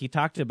was that he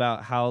talked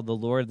about how the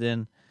Lord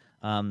then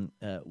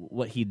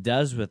what he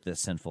does with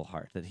this sinful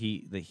heart, that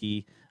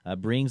he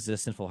brings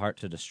this sinful heart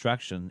to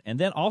destruction, and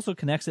then also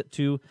connects it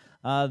to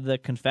the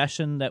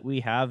confession that we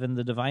have in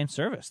the divine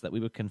service, that we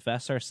would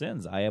confess our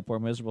sins. I, a poor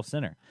miserable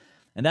sinner.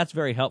 And that's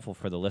very helpful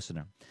for the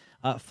listener.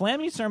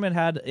 Flammy's sermon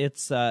had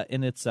its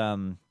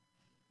advantages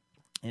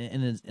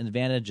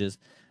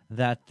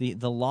that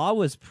the law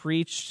was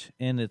preached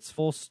in its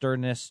full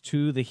sternness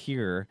to the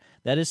hearer.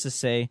 That is to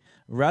say,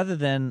 rather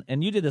than,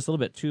 and you did this a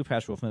little bit too,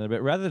 Pastor Wolfmueller,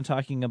 but rather than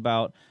talking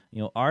about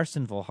our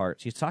sinful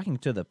hearts, he's talking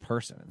to the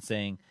person and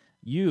saying,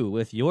 you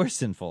with your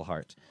sinful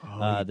heart.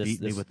 He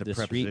beat me with the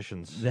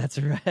prepositions. That's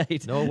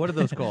right. No, what are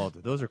those called?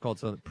 Those are called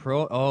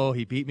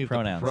he beat me with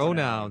the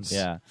pronouns.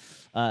 Yeah.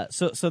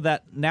 So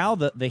that now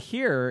the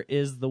hearer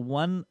is the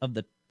one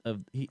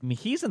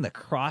he's in the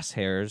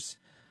crosshairs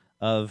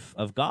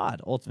of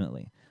God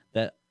ultimately.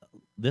 That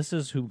this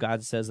is who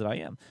God says that I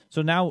am.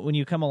 So now when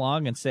you come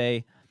along and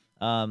say,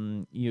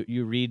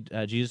 you read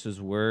Jesus'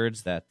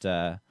 words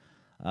that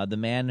the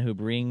man who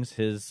brings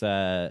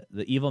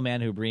the evil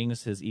man who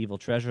brings his evil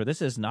treasure.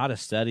 This is not a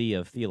study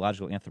of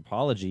theological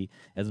anthropology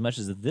as much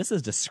as this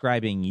is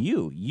describing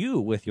you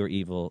with your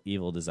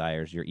evil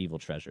desires, your evil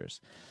treasures.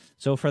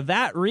 So for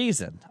that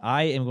reason,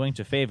 I am going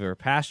to favor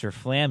Pastor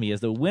Flammy as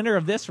the winner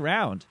of this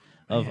round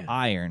of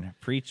Iron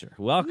Preacher.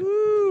 Welcome.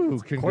 Woo,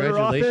 congratulations, corner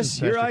office,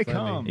 here I Flammy.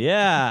 come.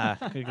 Yeah,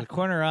 the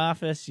corner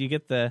office. You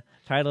get the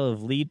title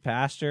of lead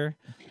pastor,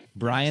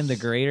 Brian the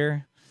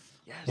Greater.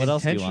 What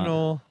else do you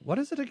want? What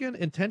is it again?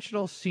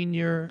 Intentional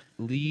senior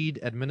lead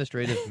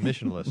administrative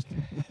missionalist.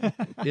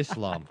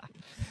 Islam.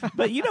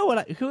 But you know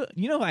what? Who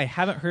I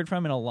haven't heard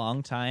from in a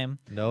long time?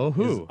 No,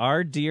 who? Is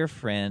our dear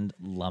friend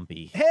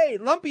Lumpy. Hey,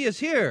 Lumpy is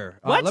here.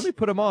 What? Let me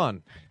put him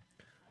on.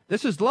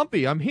 This is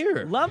Lumpy. I'm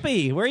here.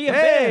 Lumpy, where you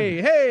Hey,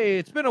 been? hey,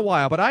 it's been a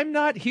while, but I'm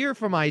not here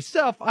for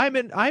myself. I'm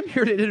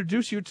here to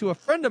introduce you to a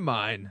friend of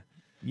mine.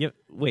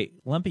 Wait,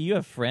 Lumpy, you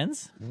have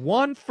friends?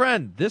 One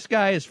friend. This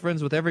guy is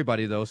friends with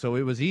everybody, though, so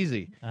it was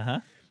easy. Uh-huh.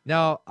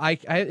 Now,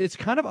 it's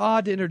kind of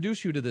odd to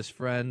introduce you to this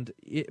friend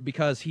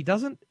because he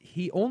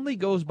only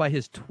goes by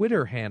his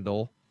Twitter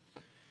handle.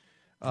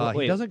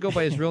 He doesn't go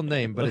by his real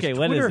name, but his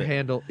Twitter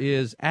handle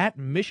is at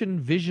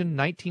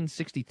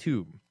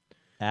MissionVision1962.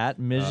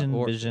 At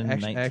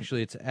MissionVision.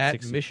 Actually, it's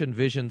at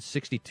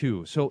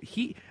MissionVision62. So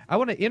I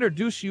want to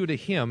introduce you to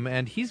him,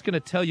 and he's going to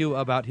tell you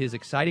about his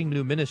exciting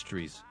new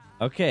ministries.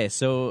 Okay,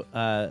 so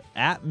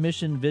at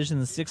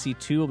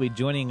MissionVision62 will be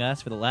joining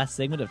us for the last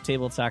segment of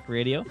Table Talk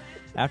Radio.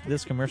 After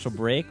this commercial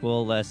break,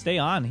 we'll stay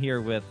on here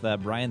with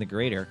Brian the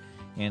Greater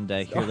and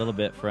hear a little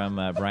bit from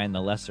Brian the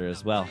Lesser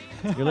as well.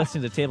 You're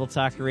listening to Table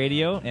Talk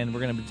Radio, and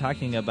we're going to be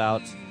talking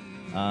about,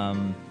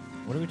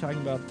 what are we talking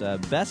about?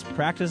 Best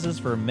practices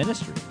for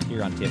ministry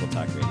here on Table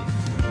Talk Radio.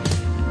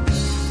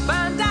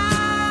 Find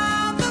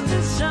out the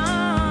mission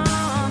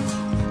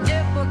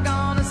if we're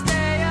gonna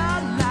stay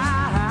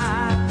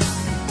alive.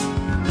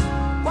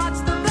 Watch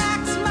the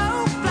black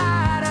smoke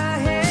fly to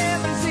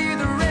heaven, see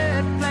the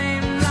red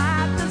flame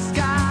light the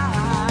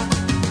sky.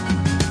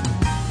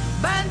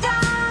 Burn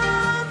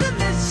down the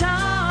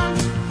mission,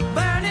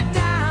 burn it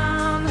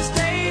down to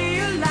stay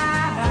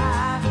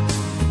alive.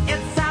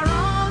 It's our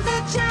only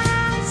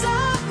chance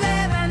of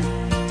living.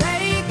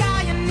 Take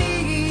all you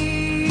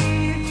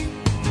need.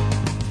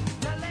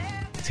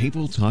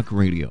 Table Talk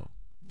Radio,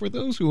 for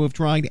those who have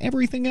tried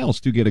everything else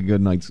to get a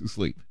good night's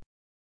sleep.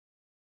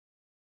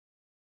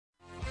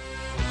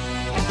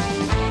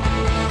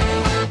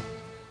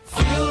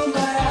 Fill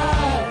my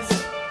eyes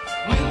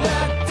with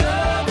that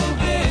double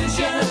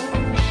vision.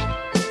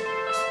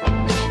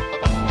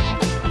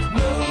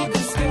 No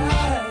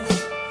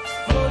disguise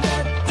for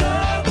that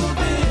double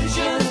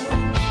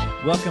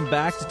vision. Welcome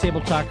back to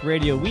Table Talk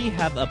Radio. We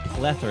have a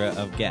plethora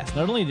of guests.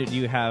 Not only did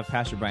you have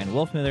Pastor Brian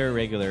Wolfmiller,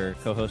 regular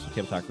co-host of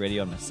Table Talk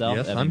Radio, and myself,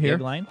 Yes, Evan I'm here.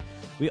 Gabline.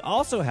 We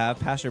also have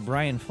Pastor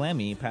Brian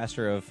Flamme,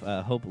 pastor of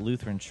Hope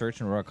Lutheran Church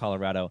in Aurora,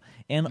 Colorado,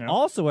 and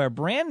also our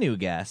brand new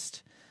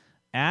guest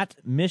at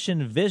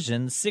Mission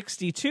Vision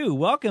 62.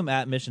 Welcome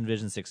at Mission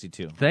Vision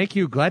 62. Thank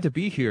you. Glad to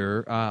be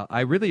here. I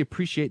really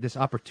appreciate this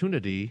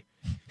opportunity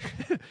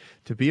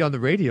to be on the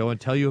radio and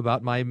tell you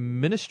about my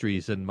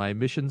ministries and my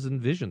missions and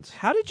visions.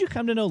 How did you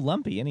come to know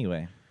Lumpy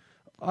anyway?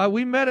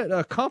 We met at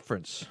a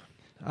conference.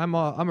 I'm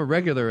a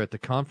regular at the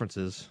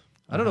conferences.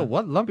 I don't know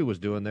what Lumpy was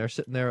doing there,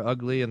 sitting there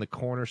ugly in the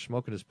corner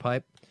smoking his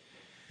pipe. I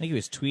think he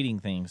was tweeting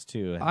things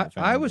too.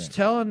 I was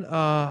telling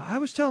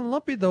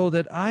Lumpy though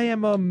that I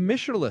am a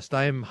missionalist.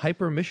 I am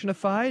hyper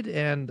missionified,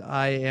 and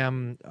I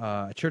am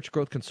a church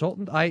growth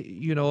consultant.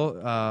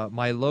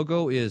 My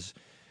logo is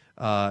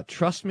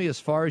trust me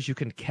as far as you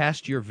can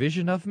cast your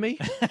vision of me.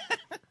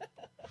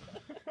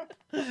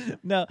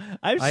 No,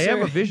 I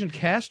am a vision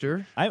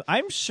caster.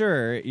 I'm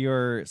sure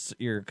your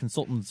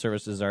consultant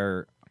services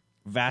are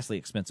vastly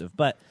expensive,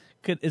 but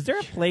is there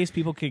a place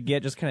people could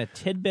get just kind of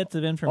tidbits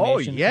of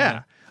information? Oh,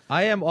 yeah.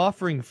 I am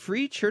offering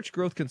free church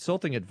growth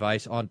consulting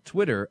advice on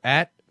Twitter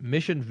at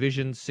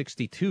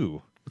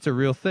MissionVision62. It's a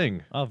real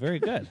thing. Oh, very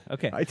good.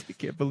 Okay. I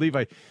can't believe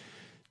I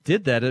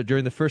did that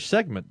during the first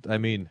segment. I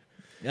mean,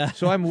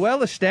 so I'm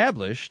well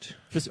established.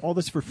 All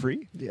this for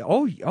free?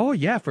 Oh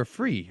yeah, for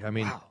free. I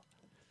mean,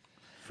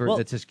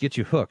 it just gets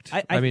you hooked.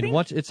 I mean,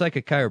 once it's like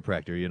a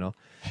chiropractor, you know.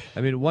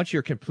 I mean, once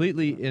you're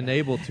completely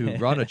enabled to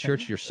run a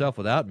church yourself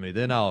without me,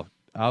 then I'll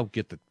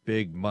get the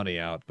big money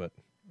out. But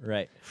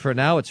right for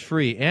now, it's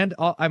free, and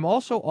I'm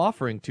also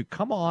offering to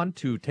come on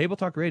to Table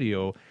Talk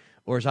Radio,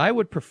 or as I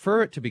would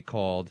prefer it to be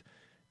called,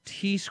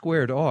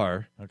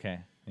 T2R. Okay,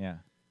 yeah,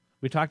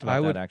 we talked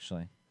about that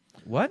actually.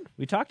 What?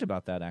 We talked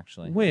about that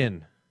actually.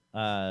 When?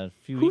 A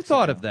few Who weeks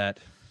thought ago. of that?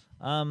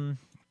 I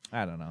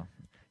don't know.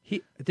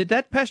 Did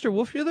that Pastor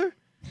Wolfmuller?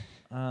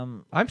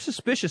 I'm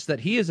suspicious that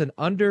he is an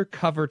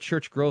undercover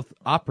church growth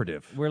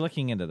operative. We're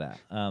looking into that.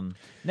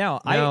 Now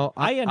I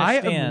understand. I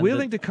am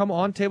willing to come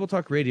on Table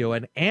Talk Radio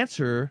and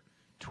answer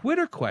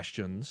Twitter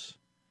questions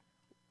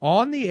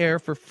on the air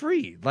for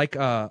free, like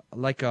a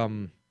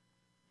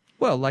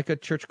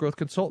church growth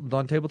consultant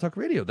on Table Talk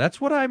Radio. That's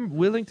what I'm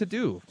willing to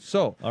do.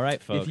 So, all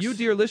right, folks. If you,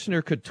 dear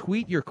listener, could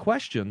tweet your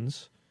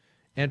questions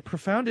and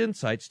profound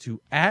insights to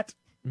at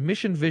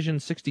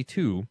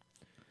MissionVision62.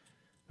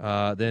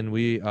 Then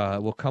we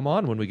will come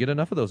on when we get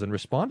enough of those and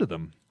respond to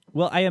them.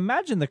 Well, I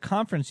imagine the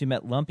conference you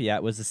met Lumpy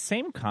at was the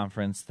same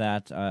conference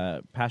that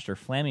Pastor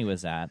Flamme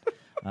was at,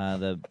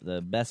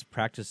 the best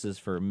practices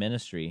for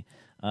ministry.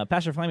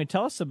 Pastor Flamme,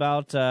 tell us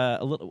about a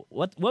little.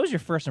 What was your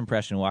first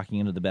impression walking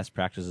into the best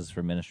practices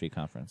for ministry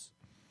conference?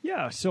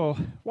 Yeah, so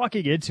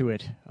walking into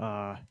it,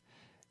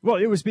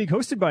 it was being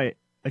hosted by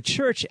a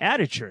church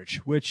at a church,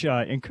 which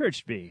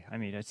encouraged me. I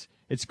mean,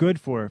 it's good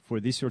for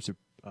these sorts of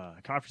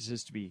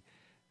conferences to be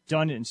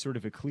done in sort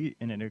of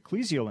in an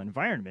ecclesial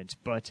environment,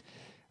 but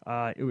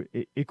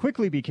it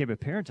quickly became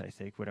apparent, I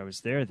think, when I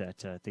was there,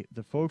 that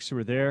the folks who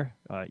were there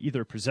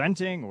either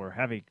presenting or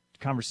having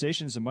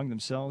conversations among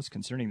themselves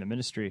concerning the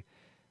ministry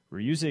were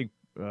using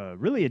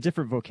really a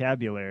different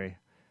vocabulary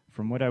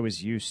from what I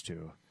was used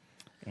to.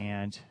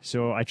 And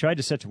so I tried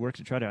to set to work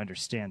to try to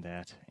understand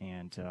that.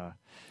 And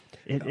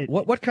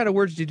what kind of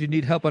words did you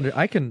need help under?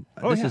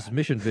 This is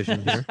Mission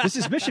Vision here. This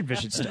is Mission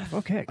Vision stuff.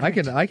 Okay,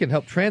 great. I can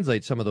help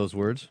translate some of those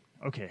words.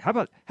 Okay, how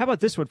about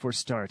this one for a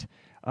start?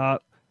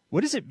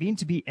 What does it mean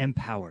to be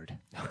empowered?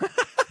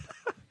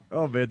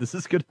 Oh man, this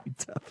is going to be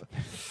tough.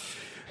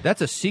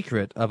 That's a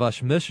secret of us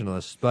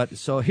missionalists. But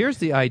so here's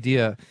the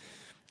idea.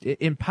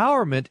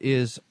 Empowerment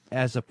is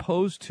as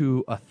opposed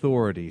to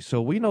authority.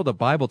 So we know the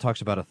Bible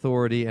talks about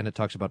authority and it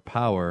talks about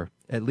power.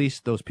 At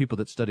least those people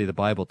that study the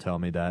Bible tell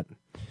me that.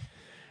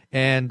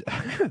 And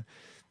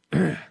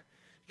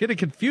getting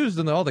confused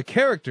in all the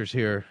characters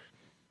here.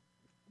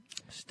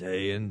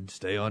 Stay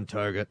on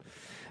target.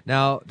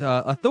 Now,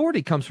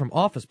 authority comes from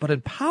office, but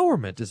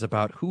empowerment is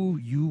about who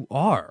you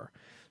are.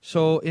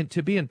 So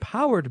to be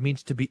empowered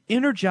means to be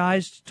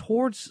energized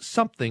towards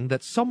something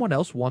that someone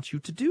else wants you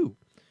to do.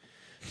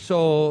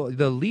 So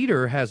the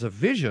leader has a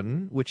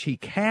vision, which he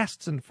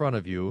casts in front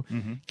of you,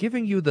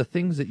 giving you the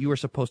things that you are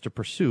supposed to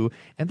pursue,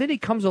 and then he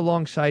comes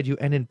alongside you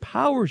and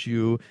empowers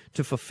you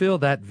to fulfill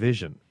that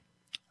vision.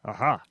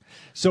 Aha.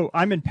 So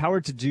I'm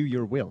empowered to do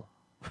your will.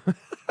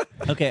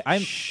 Okay,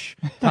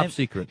 Top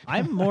secret.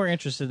 I'm more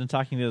interested in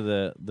talking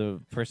to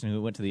the person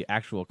who went to the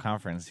actual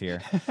conference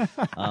here.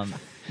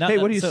 Hey,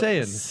 what are you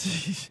saying?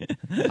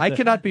 I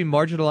cannot be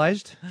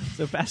marginalized.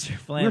 So, Pastor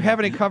Flamme, we're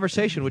having a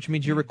conversation, which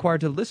means you're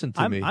required to listen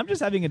to me. I'm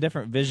just having a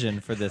different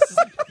vision for this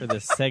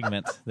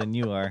segment than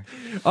you are.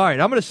 All right,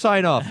 I'm going to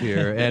sign off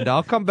here, and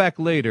I'll come back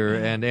later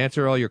and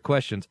answer all your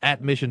questions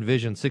at Mission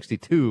Vision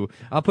 62.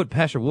 I'll put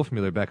Pastor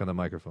Wolfmueller back on the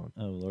microphone.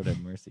 Oh, Lord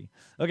have mercy.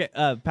 Okay,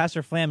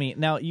 Pastor Flamme,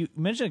 now you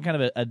mentioned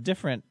kind of a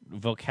different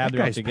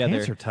vocabulary altogether.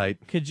 Pants are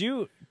tight. Could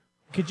you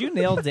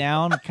nail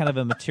down kind of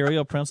a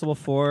material principle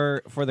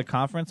for the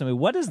conference? I mean,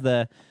 what is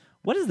the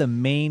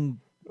main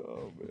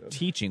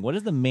teaching? What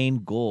is the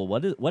main goal?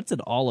 What's it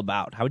all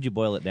about? How would you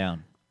boil it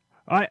down?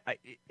 I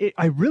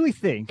really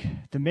think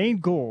the main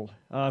goal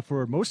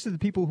for most of the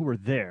people who were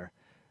there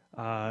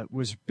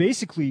was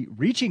basically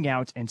reaching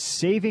out and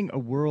saving a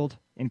world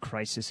in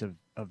crisis of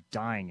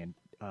dying and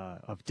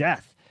of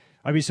death.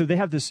 I mean, so they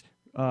have this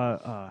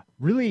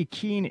really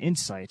keen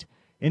insight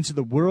into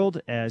the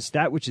world as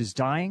that which is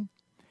dying.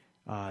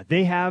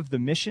 They have the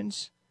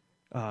missions,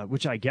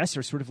 which I guess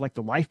are sort of like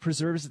the life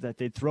preservers that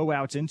they throw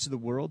out into the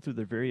world through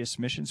their various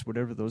missions,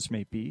 whatever those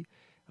may be.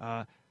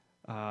 And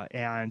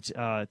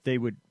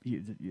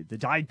the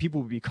dying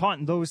people would be caught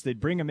in those. They'd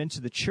bring them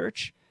into the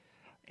church,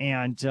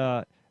 and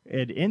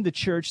in the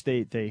church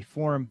they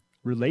form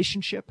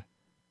relationship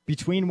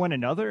between one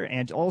another,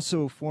 and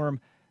also form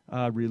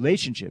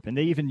relationship. And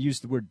they even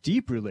use the word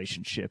deep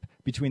relationship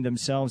between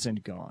themselves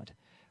and God.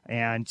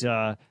 And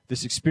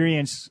this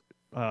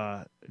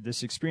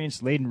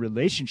experience-laden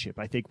relationship,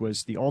 I think,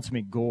 was the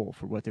ultimate goal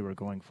for what they were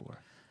going for.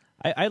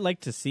 I'd like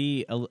to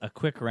see a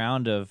quick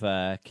round of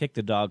kick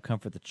the dog,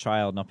 comfort the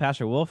child. Now,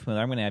 Pastor Wolfmueller,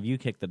 I'm going to have you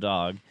kick the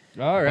dog.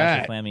 All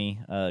right. Pastor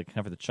Flamme,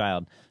 comfort the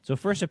child. So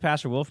first, if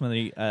Pastor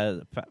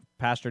Wolfmueller,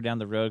 pastor down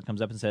the road,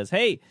 comes up and says,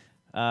 "Hey,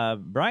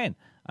 Brian,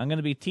 I'm going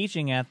to be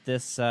teaching at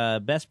this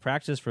best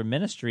practice for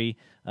ministry.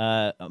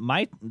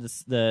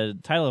 The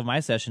title of my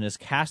session is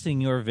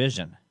Casting Your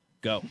Vision.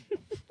 Go."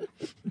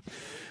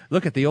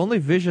 Look at the only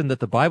vision that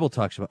the Bible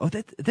talks about. Oh,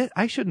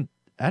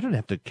 I don't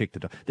have to kick the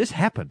dog. This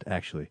happened,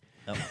 actually.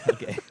 Oh,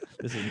 okay.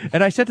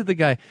 And I said to the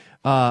guy,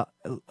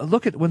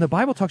 look at when the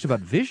Bible talks about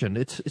vision,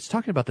 it's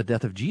talking about the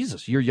death of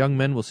Jesus. Your young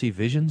men will see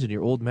visions and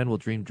your old men will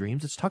dream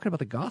dreams. It's talking about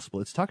the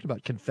gospel. It's talking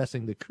about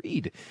confessing the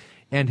creed.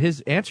 And his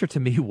answer to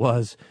me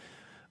was,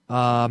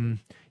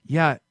 I'm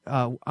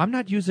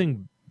not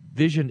using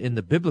vision in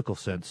the biblical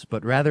sense,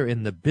 but rather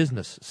in the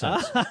business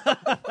sense.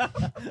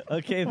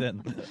 Okay,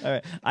 then. All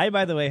right. I,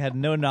 by the way, had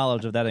no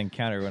knowledge of that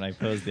encounter when I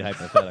posed the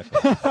hypothetical.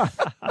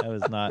 I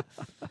was not.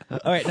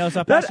 All right. No,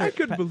 so Pastor, I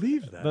couldn't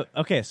believe that. But,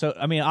 okay, so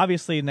I mean,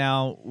 obviously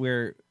now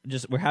we're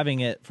having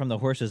it from the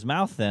horse's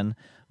mouth. Then,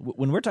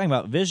 when we're talking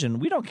about vision,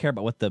 we don't care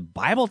about what the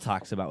Bible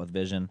talks about with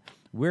vision.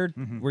 We're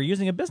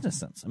using a business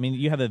sense. I mean,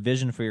 you have a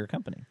vision for your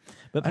company.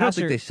 But I don't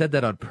think they said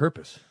that on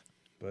purpose.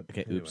 But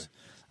okay, anyway. oops.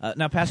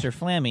 Now, Pastor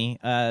Flamme,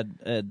 a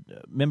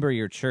member of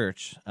your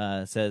church,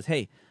 says,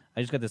 "Hey,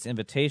 I just got this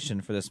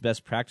invitation for this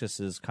best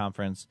practices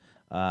conference.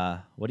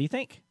 What do you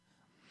think?"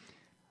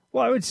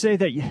 Well, I would say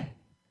that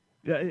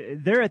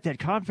they're at that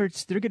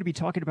conference. They're going to be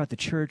talking about the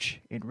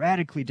church in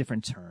radically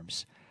different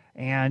terms.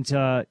 And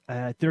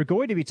they're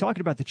going to be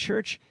talking about the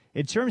church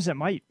in terms that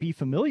might be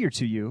familiar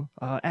to you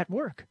at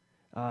work.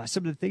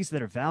 Some of the things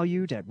that are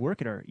valued at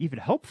work and are even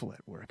helpful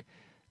at work.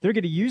 They're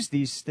going to use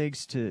these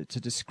things to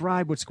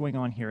describe what's going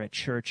on here at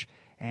church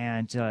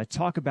and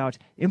talk about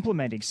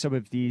implementing some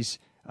of these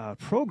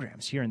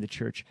programs here in the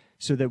church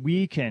so that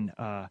we can,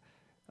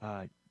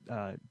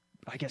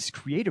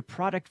 create a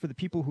product for the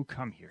people who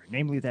come here,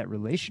 namely that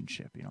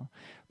relationship, you know.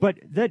 But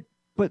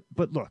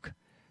look,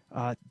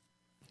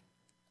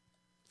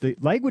 the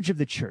language of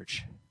the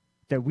church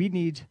that we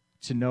need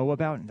to know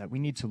about and that we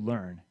need to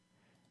learn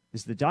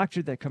is the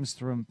doctrine that comes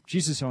from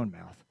Jesus' own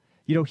mouth.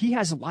 You know, he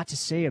has a lot to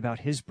say about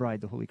his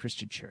bride, the Holy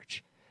Christian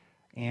Church.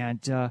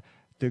 And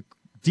the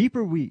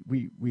deeper we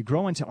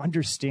grow into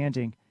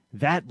understanding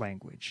that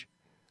language,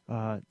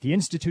 the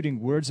instituting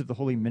words of the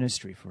Holy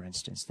Ministry, for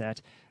instance,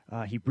 that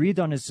he breathed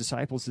on his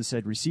disciples and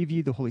said, "Receive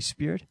ye the Holy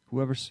Spirit.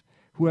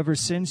 Whoever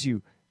sins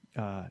you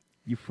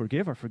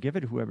forgive or forgive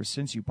it. Whoever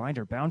sins you bind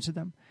or bound to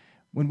them."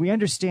 When we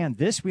understand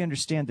this, we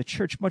understand the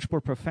church much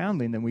more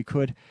profoundly than we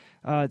could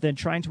than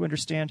trying to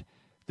understand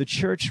the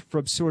church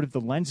from sort of the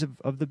lens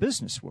of the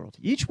business world.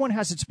 Each one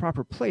has its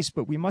proper place,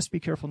 but we must be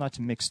careful not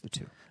to mix the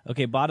two.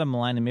 Okay, bottom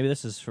line, and maybe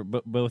this is for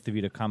both of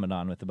you to comment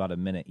on with about a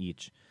minute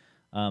each.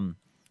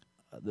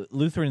 The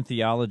Lutheran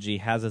theology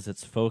has as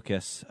its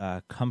focus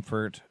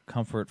comfort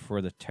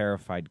for the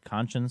terrified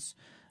conscience,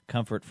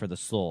 comfort for the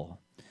soul.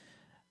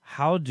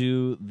 How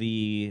do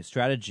the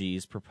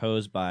strategies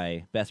proposed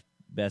by best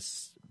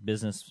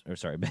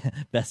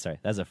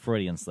that's a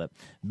Freudian slip.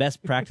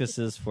 Best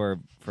practices for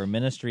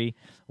ministry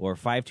or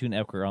five-tune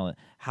epicurology.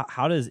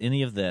 How does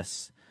any of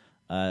this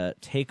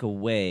take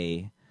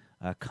away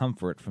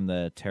comfort from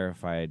the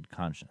terrified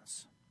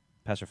conscience?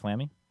 Pastor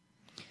Flammey?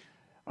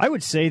 I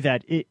would say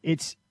that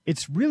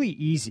it's really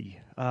easy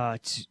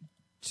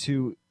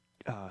to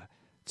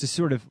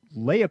sort of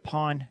lay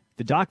upon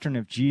the doctrine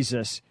of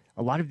Jesus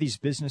a lot of these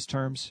business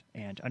terms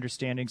and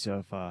understandings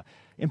of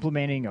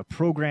implementing a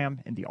program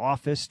in the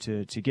office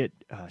to get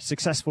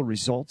successful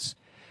results.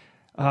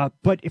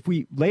 But if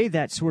we lay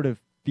that sort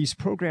of these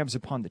programs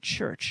upon the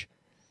church,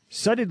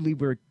 suddenly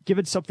we're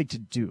given something to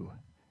do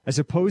as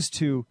opposed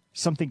to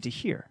something to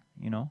hear.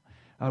 You know,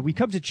 we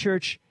come to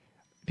church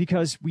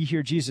because we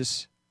hear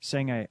Jesus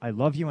saying, I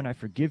love you and I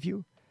forgive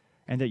you,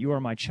 and that you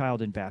are my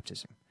child in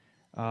baptism.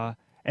 And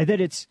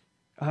that it's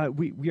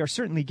we are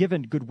certainly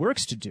given good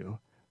works to do,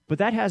 but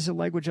that has a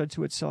language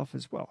unto itself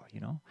as well, you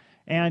know.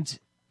 And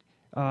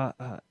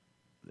the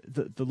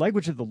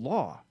language of the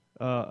law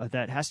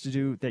that has to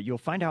do, that you'll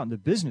find out in the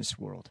business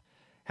world,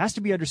 has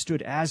to be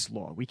understood as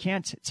law. We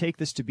can't take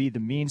this to be the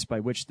means by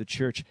which the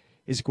church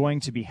is going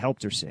to be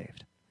helped or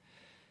saved.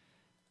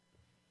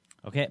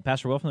 Okay,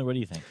 Pastor Wolfman, what do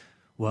you think?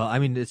 Well, I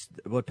mean, it's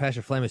what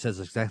Pastor Flammey says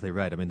is exactly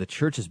right. I mean, the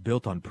church is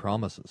built on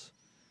promises.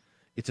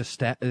 It's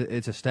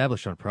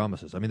established on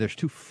promises. I mean, there's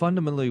two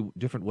fundamentally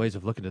different ways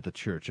of looking at the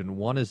church, and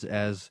one is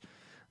as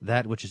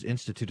that which is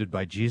instituted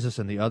by Jesus,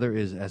 and the other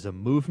is as a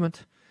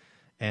movement,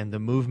 and the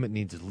movement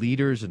needs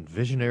leaders and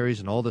visionaries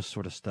and all this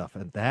sort of stuff,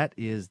 and that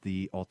is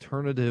the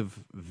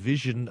alternative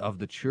vision of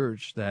the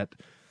church that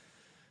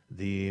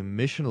the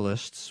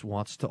missionalists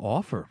wants to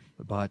offer.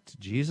 But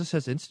Jesus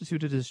has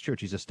instituted his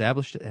church. He's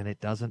established it, and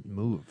it doesn't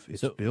move.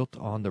 It's built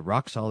on the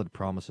rock-solid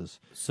promises.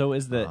 So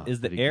is the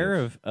air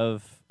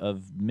of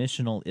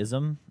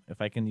missionalism,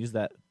 if I can use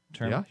that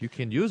term? Yeah, you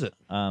can use it.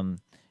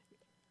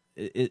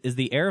 Is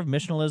the air of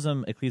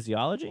missionalism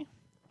ecclesiology?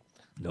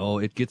 No,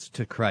 it gets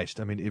to Christ.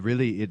 I mean,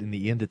 in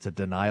the end, it's a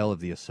denial of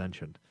the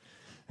ascension.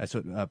 That's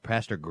what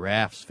Pastor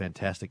Graff's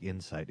fantastic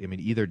insight. I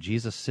mean, either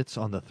Jesus sits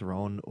on the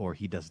throne or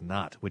he does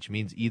not, which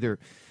means either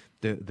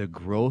the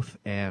growth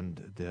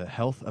and the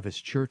health of his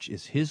church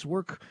is his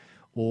work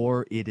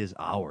or it is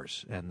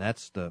ours, and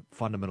that's the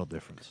fundamental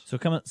difference. So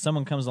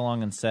someone comes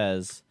along and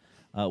says,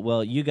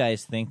 well, you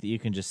guys think that you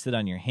can just sit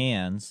on your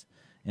hands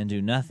and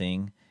do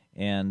nothing,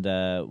 and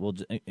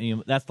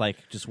that's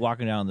like just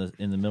walking down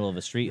in the middle of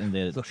a street and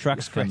the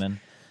truck's coming.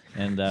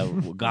 And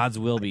God's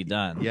will be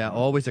done. Yeah,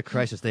 always a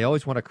crisis. They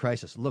always want a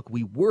crisis. Look,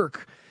 we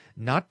work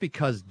not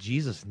because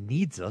Jesus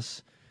needs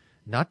us,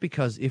 not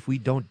because if we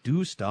don't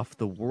do stuff,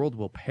 the world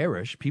will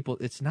perish.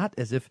 It's not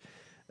as if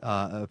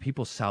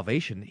people's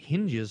salvation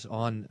hinges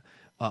on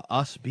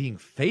us being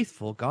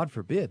faithful. God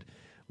forbid.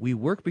 We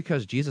work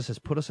because Jesus has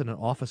put us in an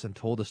office and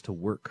told us to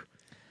work.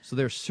 So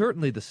there's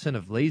certainly the sin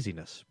of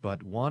laziness,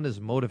 but one is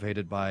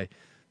motivated by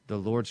the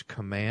Lord's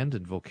command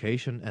and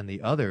vocation, and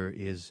the other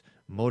is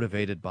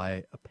motivated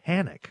by a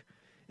panic,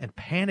 and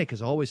panic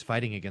is always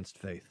fighting against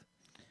faith.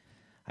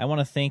 I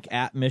want to thank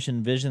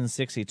 @Mission Vision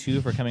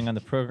 62 for coming on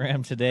the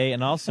program today,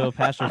 and also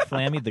Pastor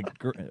Flammey,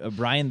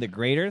 Brian the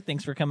Greater.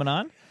 Thanks for coming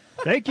on.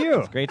 Thank you.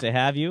 It's great to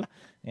have you.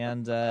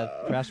 And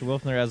Pastor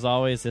Wolfner, as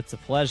always, it's a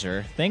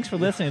pleasure. Thanks for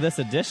listening to this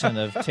edition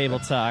of Table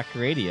Talk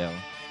Radio.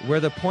 Where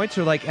the points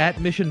are like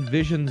 @Mission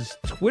Vision's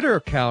Twitter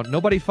account.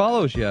 Nobody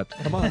follows yet.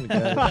 Come on,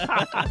 guys.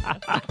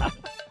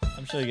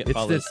 I'm sure you get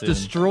followed It's soon.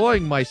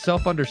 destroying my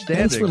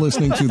self-understanding. Thanks for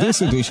listening to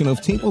this edition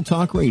of Table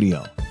Talk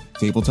Radio.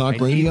 Table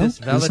Talk Radio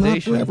is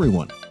not for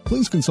everyone.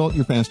 Please consult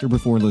your pastor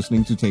before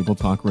listening to Table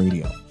Talk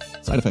Radio.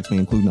 Side effects may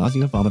include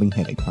nausea, vomiting,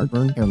 headache,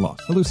 heartburn, hair loss,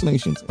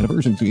 hallucinations, and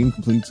aversion to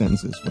incomplete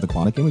sentences with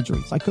aquatic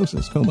imagery,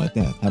 psychosis, coma,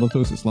 death,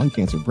 halitosis, lung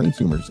cancer, brain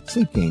tumors,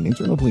 sleep gain,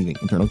 internal bleeding,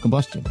 internal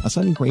combustion, a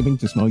sudden craving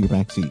to smell your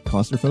backseat,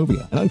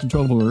 claustrophobia, an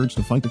uncontrollable urge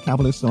to fight the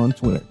Calvinists on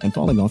Twitter, and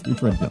falling off your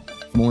treadmill.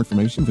 For more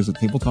information, visit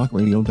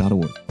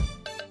tabletalkradio.org.